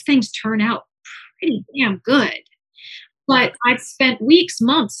 most things turn out pretty damn good. But I've spent weeks,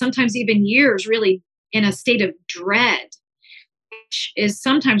 months, sometimes even years really in a state of dread, which is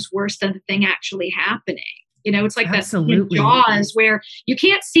sometimes worse than the thing actually happening. You know, it's like that in Jaws, where you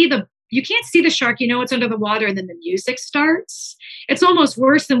can't see the shark, you know, it's under the water, and then the music starts. It's almost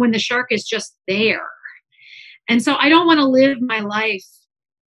worse than when the shark is just there. And so I don't want to live my life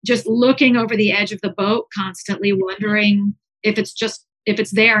just looking over the edge of the boat, constantly wondering if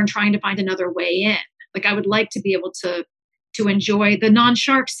it's there and trying to find another way in. Like, I would like to be able to enjoy the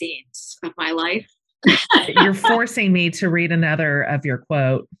non-shark scenes of my life. You're forcing me to read another of your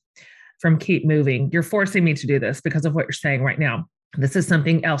quote from Keep Moving. You're forcing me to do this because of what you're saying right now. This is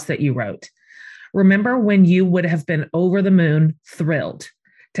something else that you wrote. Remember when you would have been over the moon thrilled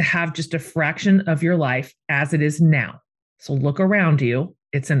to have just a fraction of your life as it is now. So look around you.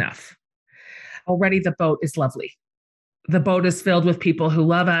 It's enough. Already the boat is lovely. The boat is filled with people who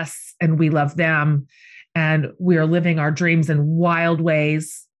love us and we love them. And we are living our dreams in wild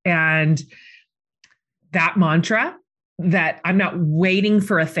ways. And that mantra that I'm not waiting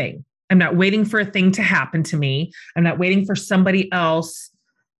for a thing. I'm not waiting for a thing to happen to me. I'm not waiting for somebody else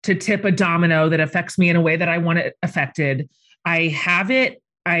to tip a domino that affects me in a way that I want it affected. I have it.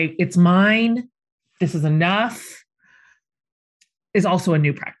 It's mine. This is enough. Is also a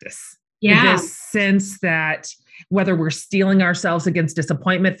new practice. Yeah. This sense that whether we're steeling ourselves against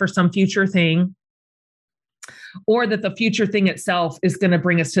disappointment for some future thing, or that the future thing itself is going to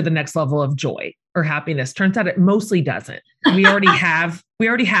bring us to the next level of joy or happiness. Turns out it mostly doesn't. We already have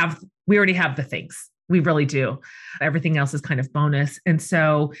the things. We really do. Everything else is kind of bonus. And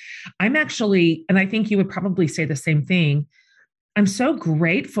so I'm actually, and I think you would probably say the same thing, I'm so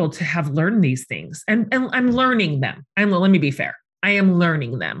grateful to have learned these things, and I'm learning them. And let me be fair. I am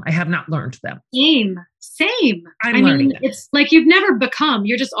learning them. I have not learned them. Same. I'm learning them. It's like you've never become.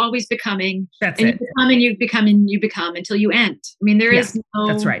 You're just always becoming. That's and it. You become and you become and you become until you end. I mean, there is no.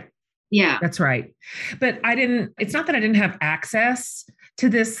 That's right. Yeah. That's right. But it's not that I didn't have access to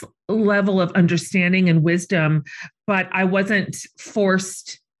this level of understanding and wisdom, but I wasn't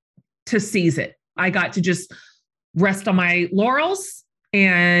forced to seize it. I got to just rest on my laurels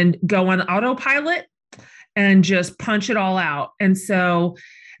and go on autopilot and just punch it all out. And so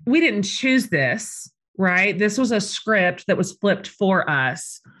we didn't choose this, right? This was a script that was flipped for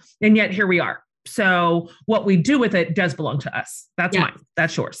us. And yet here we are. So what we do with it does belong to us. That's mine.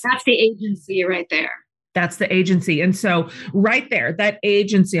 That's yours. That's the agency right there. That's the agency. And so right there, that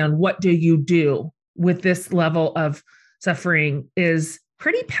agency on what do you do with this level of suffering is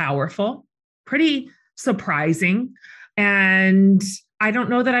pretty powerful, pretty surprising. And I don't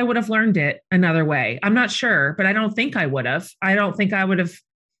know that I would have learned it another way. I'm not sure, but I don't think I would have. I don't think I would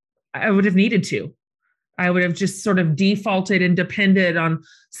have needed to. I would have just sort of defaulted and depended on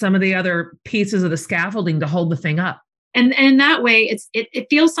some of the other pieces of the scaffolding to hold the thing up. And in that way, it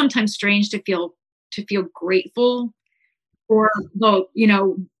feels sometimes strange to feel grateful for the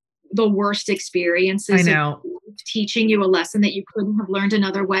worst experiences. I know. Teaching you a lesson that you couldn't have learned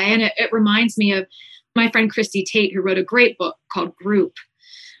another way. And it reminds me of my friend Christy Tate, who wrote a great book called Group,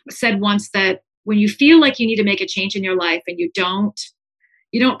 said once that when you feel like you need to make a change in your life and you don't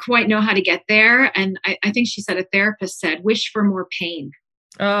quite know how to get there. And I think she said, a therapist said, wish for more pain.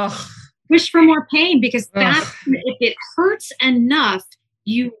 Ugh. Wish for more pain, because if it hurts enough,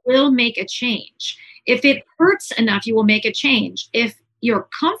 you will make a change. If it hurts enough, you will make a change. If you're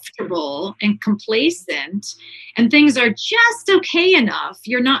comfortable and complacent and things are just okay enough,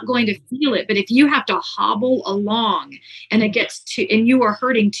 you're not going to feel it. But if you have to hobble along and and you are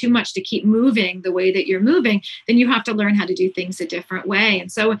hurting too much to keep moving the way that you're moving, then you have to learn how to do things a different way.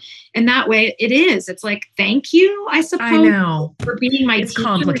 And so in that way, it's like, thank you, I suppose, I know, for being my it's teacher,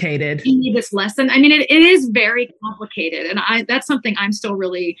 complicated. teaching me this lesson. I mean, it is very complicated. And that's something I'm still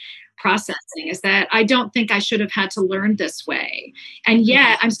really processing, is that I don't think I should have had to learn this way. And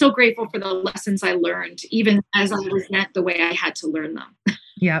yet I'm still grateful for the lessons I learned, even as I resent the way I had to learn them.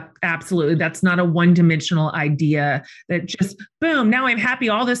 Yep, absolutely. That's not a one-dimensional idea that just, boom, now I'm happy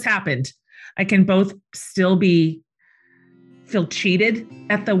all this happened. I can both still feel cheated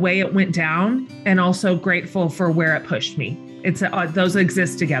at the way it went down and also grateful for where it pushed me. Those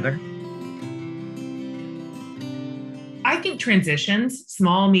exist together. I think transitions,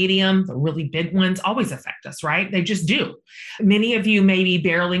 small, medium, the really big ones, always affect us, right? They just do. Many of you may be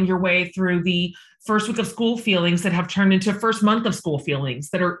barreling your way through the first week of school feelings that have turned into first month of school feelings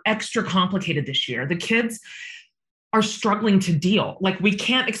that are extra complicated this year. The kids are struggling to deal. Like, we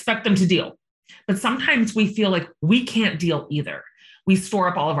can't expect them to deal. But sometimes we feel like we can't deal either. We store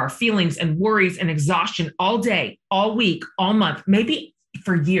up all of our feelings and worries and exhaustion all day, all week, all month, maybe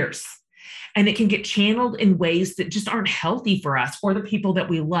for years. And it can get channeled in ways that just aren't healthy for us or the people that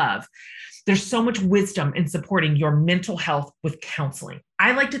we love. There's so much wisdom in supporting your mental health with counseling.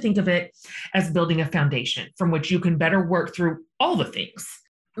 I like to think of it as building a foundation from which you can better work through all the things.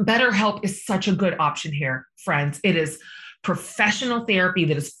 BetterHelp is such a good option here, friends. It is professional therapy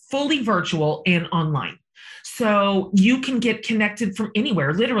that is fully virtual and online. So you can get connected from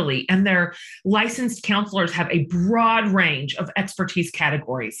anywhere, literally. And their licensed counselors have a broad range of expertise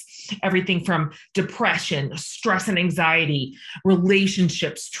categories, everything from depression, stress and anxiety,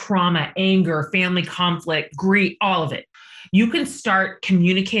 relationships, trauma, anger, family conflict, grief, all of it. You can start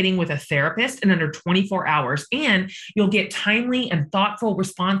communicating with a therapist in under 24 hours, and you'll get timely and thoughtful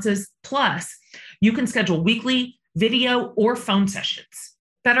responses. Plus, you can schedule weekly video or phone sessions.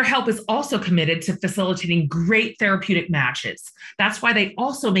 BetterHelp is also committed to facilitating great therapeutic matches. That's why they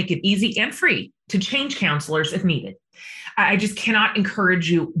also make it easy and free to change counselors if needed. I just cannot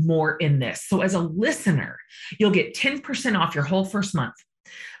encourage you more in this. So as a listener, you'll get 10% off your whole first month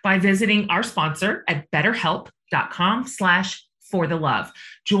by visiting our sponsor at betterhelp.com/forthelove.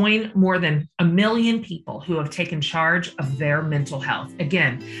 Join more than 1 million people who have taken charge of their mental health.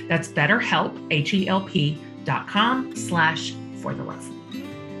 Again, that's BetterHelp, HELP.com/forthelove.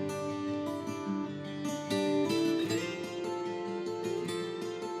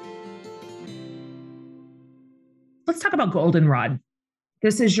 Let's talk about Goldenrod.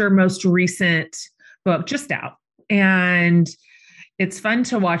 This is your most recent book, just out. And it's fun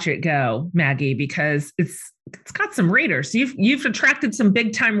to watch it go, Maggie, because it's got some readers. You've attracted some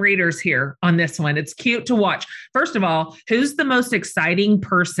big time readers here on this one. It's cute to watch. First of all, who's the most exciting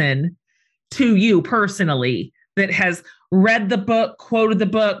person to you personally that has read the book, quoted the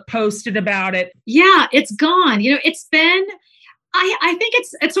book, posted about it? Yeah, it's gone. It's been, I think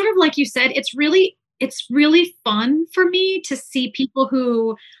it's sort of like you said, it's really fun for me to see people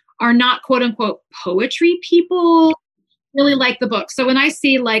who are not quote unquote poetry people really like the book. So when I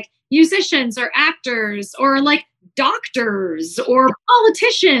see like musicians or actors or like doctors or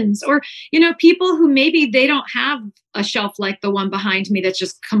politicians or, people who maybe they don't have a shelf like the one behind me that's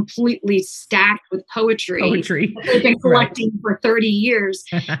just completely stacked with poetry. They've been collecting for 30 years.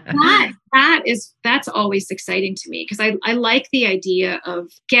 That's always exciting to me because I like the idea of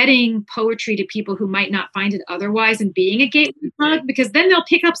getting poetry to people who might not find it otherwise and being a gateway drug, because then they'll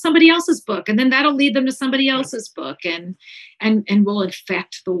pick up somebody else's book and then that'll lead them to somebody else's book and will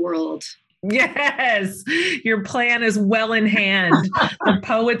infect the world. Yes, your plan is well in hand. The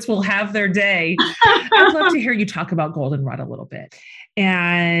poets will have their day. I'd love to hear you talk about Goldenrod a little bit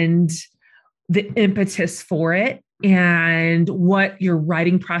and the impetus for it and what your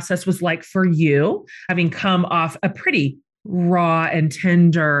writing process was like for you, having come off a pretty raw and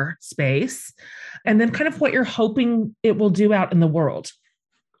tender space, and then kind of what you're hoping it will do out in the world.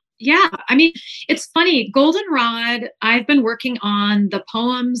 Yeah. I mean, it's funny. Goldenrod, I've been working on the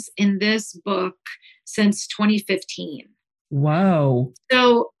poems in this book since 2015. Whoa.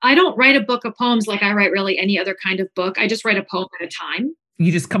 So I don't write a book of poems like I write really any other kind of book. I just write a poem at a time.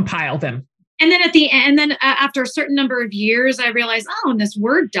 You just compile them. And then after a certain number of years, I realized, in this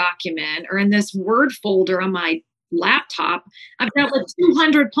Word document or in this Word folder on my laptop, I've got like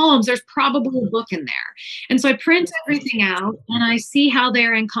 200 poems. There's probably a book in there. And so I print everything out and I see how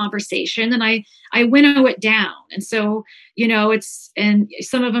they're in conversation and I winnow it down. And so, and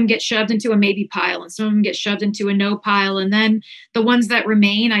some of them get shoved into a maybe pile and some of them get shoved into a no pile. And then the ones that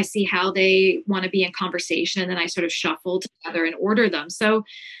remain, I see how they want to be in conversation. And then I sort of shuffle together and order them. So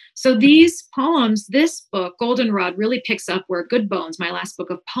these poems, this book, Goldenrod, really picks up where Good Bones, my last book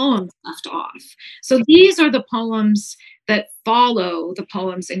of poems, left off. So these are the poems that follow the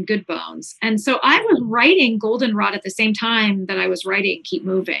poems in Good Bones. And so I was writing Goldenrod at the same time that I was writing Keep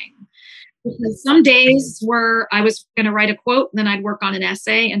Moving. Because some days were I was going to write a quote, and then I'd work on an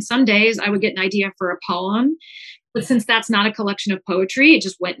essay, and some days I would get an idea for a poem. But since that's not a collection of poetry, it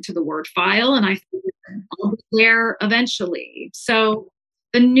just went into the Word file, and I figured I'll be there eventually. So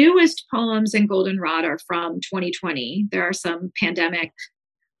the newest poems in Goldenrod are from 2020. There are some pandemic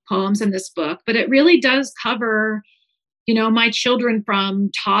poems in this book, but it really does cover, my children from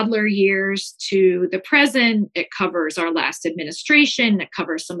toddler years to the present. It covers our last administration. It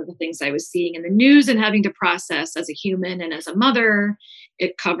covers some of the things I was seeing in the news and having to process as a human and as a mother.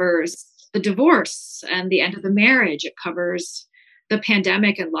 It covers the divorce and the end of the marriage. It covers the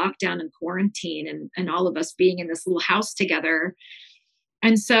pandemic and lockdown and quarantine and all of us being in this little house together.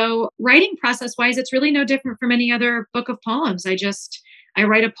 And so writing process wise, it's really no different from any other book of poems. I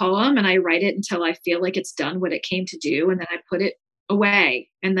write a poem and I write it until I feel like it's done what it came to do. And then I put it away.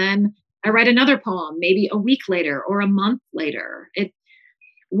 And then I write another poem, maybe a week later or a month later.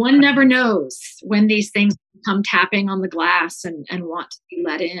 One never knows when these things come tapping on the glass and want to be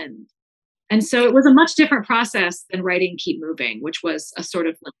let in. And so it was a much different process than writing Keep Moving, which was a sort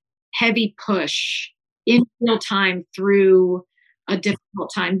of heavy push in real time through a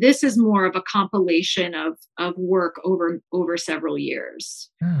difficult time. This is more of a compilation of work over several years.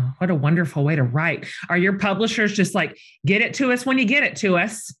 Oh, what a wonderful way to write. Are your publishers just like, get it to us when you get it to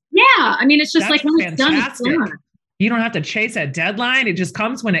us? Yeah. I mean, it's just That's like when it's done, fantastic. it's done. You don't have to chase a deadline. It just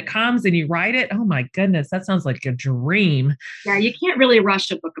comes when it comes and you write it. Oh my goodness. That sounds like a dream. Yeah. You can't really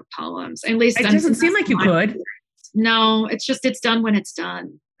rush a book of poems. At least it doesn't seem like you could. No, it's done when it's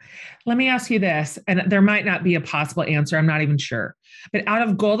done. Let me ask you this, and there might not be a possible answer. I'm not even sure. But out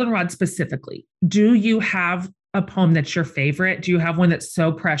of Goldenrod specifically, do you have a poem that's your favorite? Do you have one that's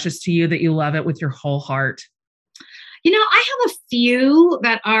so precious to you that you love it with your whole heart? I have a few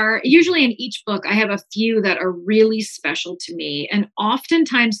that are usually in each book. I have a few that are really special to me. And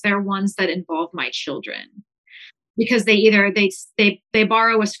oftentimes they're ones that involve my children because they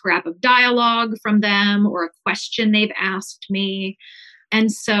borrow a scrap of dialogue from them or a question they've asked me. And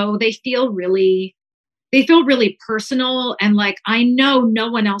so they feel really personal. And like, I know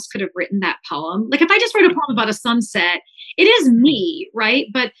no one else could have written that poem. Like if I just wrote a poem about a sunset, it is me, right?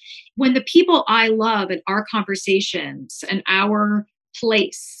 But when the people I love and our conversations and our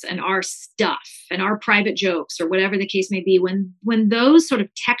place and our stuff and our private jokes or whatever the case may be, when those sort of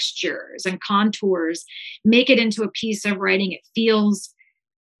textures and contours make it into a piece of writing, it feels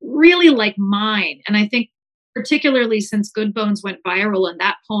really like mine. And I think particularly since Good Bones went viral and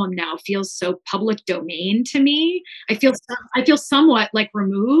that poem now feels so public domain to me, I feel somewhat like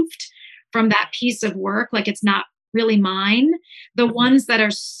removed from that piece of work, like it's not really mine. The ones that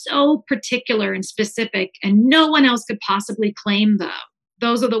are so particular and specific and no one else could possibly claim them,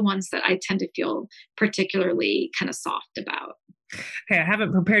 those are the ones that I tend to feel particularly kind of soft about. Okay, I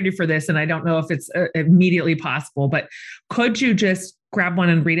haven't prepared you for this and I don't know if it's immediately possible, but could you just grab one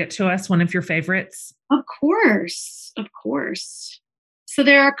and read it to us, one of your favorites? Of course. So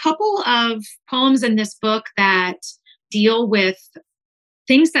there are a couple of poems in this book that deal with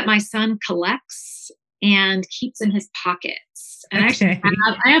things that my son collects and keeps in his pockets. And Okay.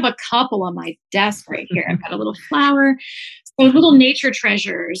 I have a couple on my desk right here. I've got a little flower. So little nature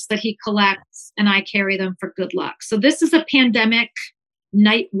treasures that he collects, and I carry them for good luck. So this is a pandemic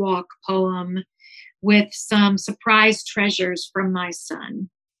night walk poem with some surprise treasures from my son.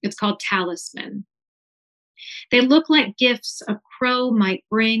 It's called Talisman. They look like gifts a crow might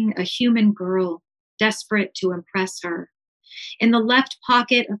bring a human girl, desperate to impress her. In the left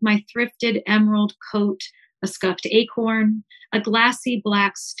pocket of my thrifted emerald coat, a scuffed acorn, a glassy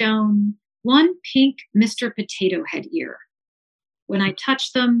black stone, one pink Mr. Potato Head ear. When I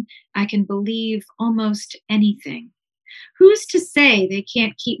touch them, I can believe almost anything. Who's to say they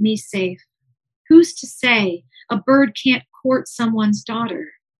can't keep me safe? Who's to say a bird can't court someone's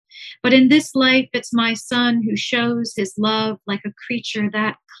daughter? But in this life, it's my son who shows his love like a creature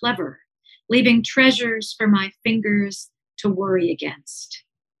that clever, leaving treasures for my fingers to worry against.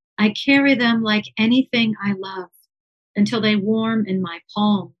 I carry them like anything I love until they warm in my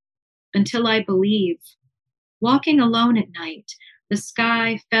palm, until I believe. Walking alone at night, the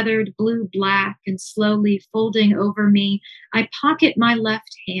sky feathered blue-black and slowly folding over me, I pocket my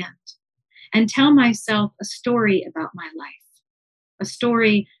left hand and tell myself a story about my life, a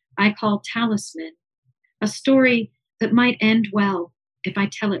story I call Talisman, a story that might end well if I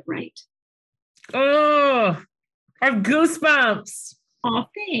tell it right. Oh, I have goosebumps. Oh,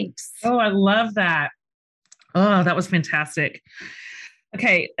 thanks. Oh, I love that. Oh, that was fantastic.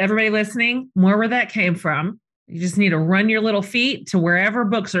 Okay, everybody listening, more where that came from. You just need to run your little feet to wherever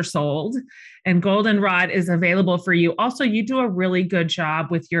books are sold, and Goldenrod is available for you. Also, you do a really good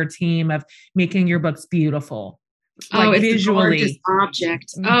job with your team of making your books beautiful. Like it's visually, a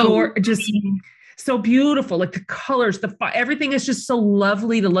gorgeous object. Just so beautiful. Like the colors, everything is just so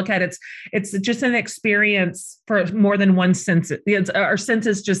lovely to look at. It's just an experience for more than one sense. Our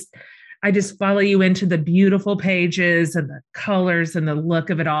senses just, I just follow you into the beautiful pages and the colors and the look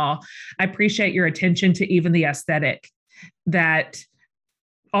of it all. I appreciate your attention to even the aesthetic that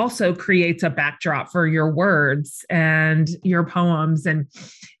also creates a backdrop for your words and your poems. And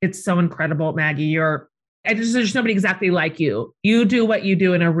it's so incredible, Maggie. There's nobody exactly like you. You do what you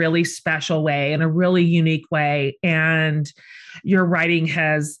do in a really special way, in a really unique way. And your writing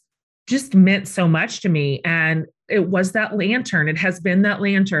has just meant so much to me. And it was that lantern. It has been that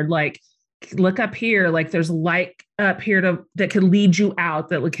lantern. Like, look up here, like there's light up here that can lead you out,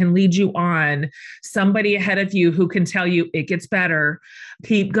 that can lead you on. Somebody ahead of you who can tell you it gets better.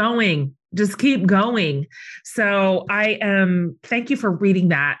 Keep going. Just keep going. So thank you for reading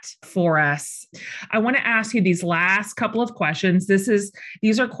that for us. I want to ask you these last couple of questions.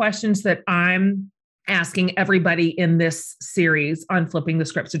 These are questions that I'm asking everybody in this series on Flipping the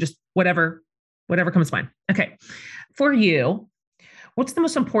Script. So just whatever comes to mind. Okay. For you, what's the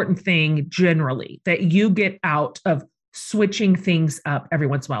most important thing generally that you get out of switching things up every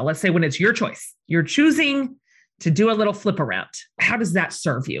once in a while? Let's say when it's your choice, you're choosing to do a little flip around. How does that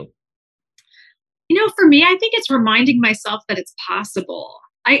serve you? For me, I think it's reminding myself that it's possible.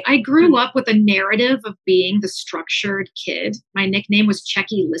 I grew up with a narrative of being the structured kid. My nickname was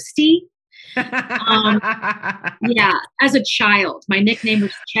Checky Listy. Yeah, as a child, my nickname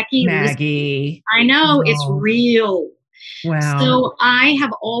was Checky Maggie. Listy. I know, it's real. Wow. So I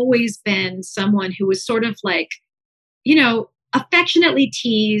have always been someone who was sort of like, affectionately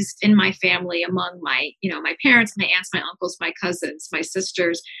teased in my family among my parents, my aunts, my uncles, my cousins, my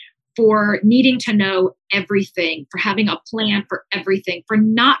sisters, for needing to know everything, for having a plan for everything, for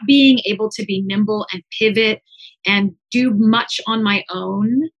not being able to be nimble and pivot and do much on my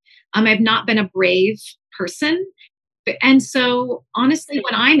own. I've not been a brave person. And so honestly,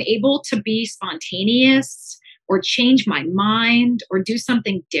 when I'm able to be spontaneous or change my mind or do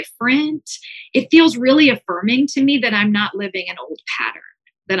something different, it feels really affirming to me that I'm not living an old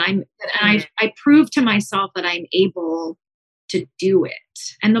pattern, I prove to myself that I'm able to do it.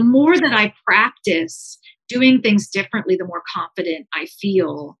 And the more that I practice doing things differently, the more confident I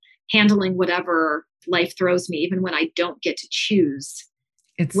feel handling whatever life throws me, even when I don't get to choose.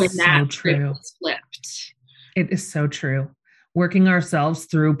 It's when that true. Is flipped. It is so true. Working ourselves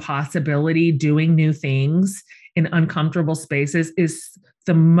through possibility, doing new things in uncomfortable spaces is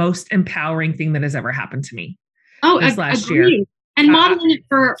the most empowering thing that has ever happened to me. This last year. And modeling it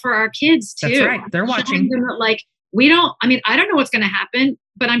for our kids too. That's right. They're watching. I don't know what's going to happen,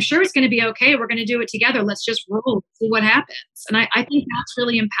 but I'm sure it's going to be okay. We're going to do it together. Let's just roll, see what happens. And I think that's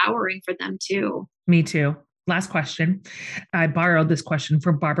really empowering for them too. Me too. Last question. I borrowed this question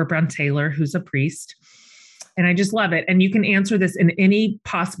from Barbara Brown Taylor, who's a priest. And I just love it. And you can answer this in any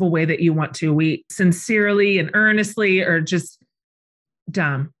possible way that you want to. We sincerely and earnestly, or just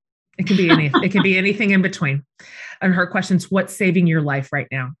dumb. It can be anything. It can be anything in between. And her question's, what's saving your life right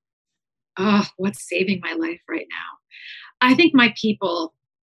now? Oh, what's saving my life right now? I think my people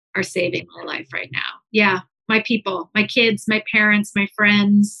are saving my life right now. Yeah, my people, my kids, my parents, my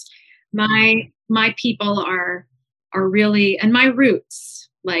friends, my people are really, and my roots,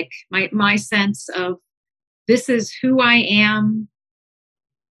 like my sense of this is who I am.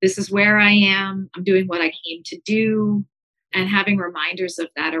 This is where I am. I'm doing what I came to do, and having reminders of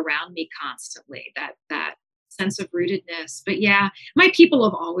that around me constantly, that sense of rootedness. But yeah, my people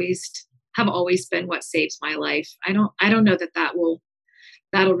have always been what saves my life. I don't know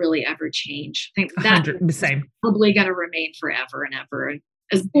that'll really ever change. I think that's probably going to remain forever and ever. And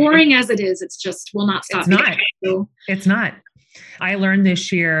as boring as it is, it's just will not stop. It's not. I learned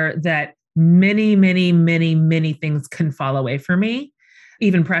this year that many, many, many, many things can fall away for me,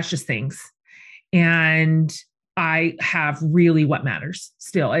 even precious things. And I have really what matters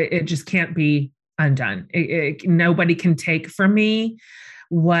still. It just can't be undone. Nobody can take from me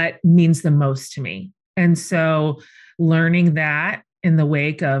what means the most to me. And so learning that in the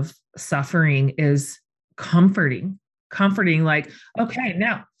wake of suffering is comforting, like, okay,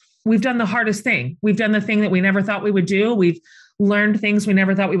 now we've done the hardest thing. We've done the thing that we never thought we would do. We've learned things we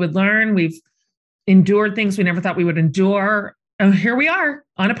never thought we would learn. We've endured things we never thought we would endure. And here we are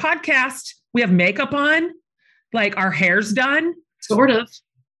on a podcast. We have makeup on, like our hair's done. Sort of.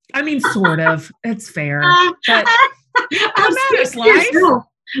 I mean, sort of. It's fair. But what matters, life?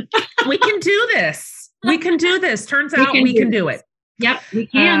 We can do this. We can do this. Turns out we can do it. Yep, we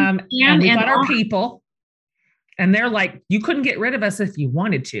can. And we got our people, and they're like, you couldn't get rid of us if you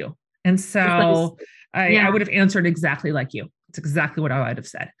wanted to. And so I would have answered exactly like you. It's exactly what I would have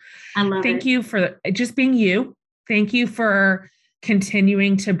said. I love it. Thank you for just being you. Thank you for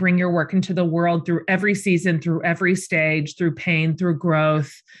continuing to bring your work into the world through every season, through every stage, through pain, through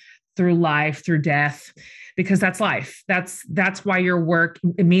growth, through life, through death, because that's life. That's why your work,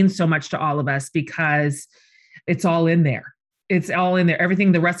 it means so much to all of us, because it's all in there. It's all in there.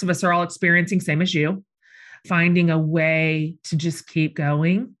 Everything the rest of us are all experiencing, same as you, finding a way to just keep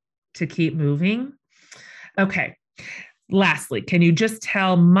going, to keep moving. Okay. Lastly, can you just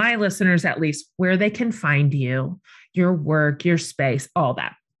tell my listeners at least where they can find you, your work, your space, all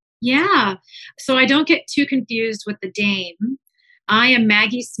that? Yeah. So I don't get too confused with the Dame. I am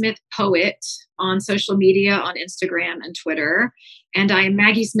Maggie Smith Poet on social media, on Instagram and Twitter. And I am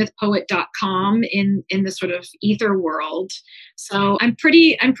maggiesmithpoet.com in the sort of ether world. So I'm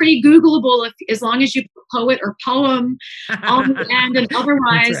pretty Googleable as long as you put poet or poem on the end, and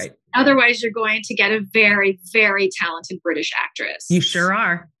otherwise, right. Otherwise you're going to get a very, very talented British actress. You sure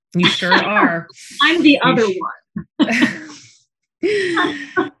are. You sure are. I'm the other one.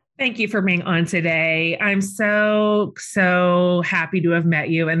 Thank you for being on today. I'm so happy to have met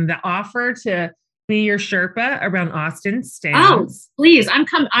you, and the offer to be your Sherpa around Austin stands. Oh, please.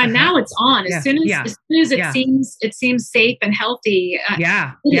 Now it's on. As soon as it seems safe and healthy.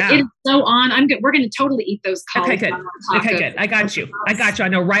 It is so on. We're going to totally eat those calls. Okay, good. I got you. I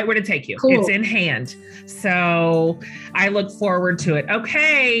know right where to take you. Cool. It's in hand. So I look forward to it.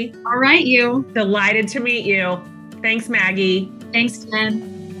 Okay. All right, you. Delighted to meet you. Thanks, Maggie. Thanks,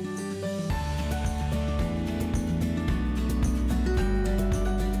 Jen.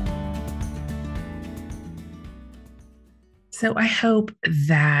 So I hope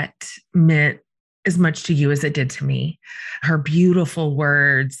that meant as much to you as it did to me. Her beautiful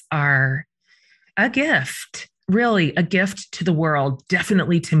words are a gift, really a gift to the world,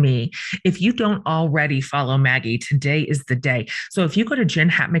 definitely to me. If you don't already follow Maggie, today is the day. So if you go to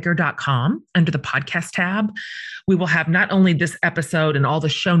jenhatmaker.com under the podcast tab, we will have not only this episode and all the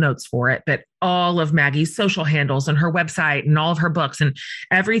show notes for it, but all of Maggie's social handles and her website and all of her books and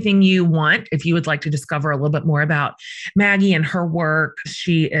everything you want. If you would like to discover a little bit more about Maggie and her work,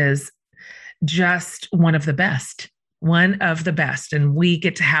 she is just one of the best. And we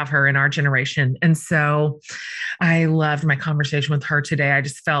get to have her in our generation. And so I loved my conversation with her today. I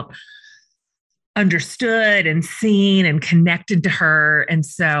just felt understood and seen and connected to her. And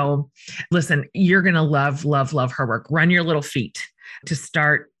so listen, you're going to love her work. Run your little feet to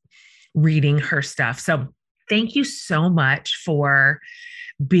start reading her stuff. So thank you so much for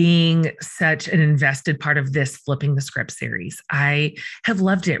being such an invested part of this Flipping the Script series. I have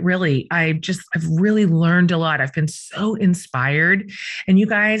loved it. Really. I've really learned a lot. I've been so inspired. And you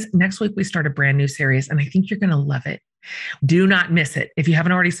guys, next week we start a brand new series, and I think you're going to love it. Do not miss it. If you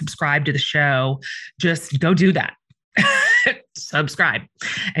haven't already subscribed to the show, just go do that. Subscribe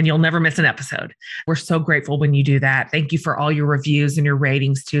and you'll never miss an episode. We're so grateful when you do that. Thank you for all your reviews and your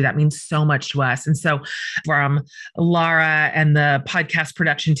ratings too. That means so much to us. And so from Laura and the podcast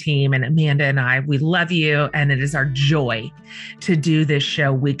production team and Amanda and I, we love you. And it is our joy to do this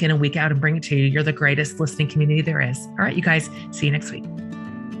show week in and week out and bring it to you. You're the greatest listening community there is. All right, you guys, see you next week.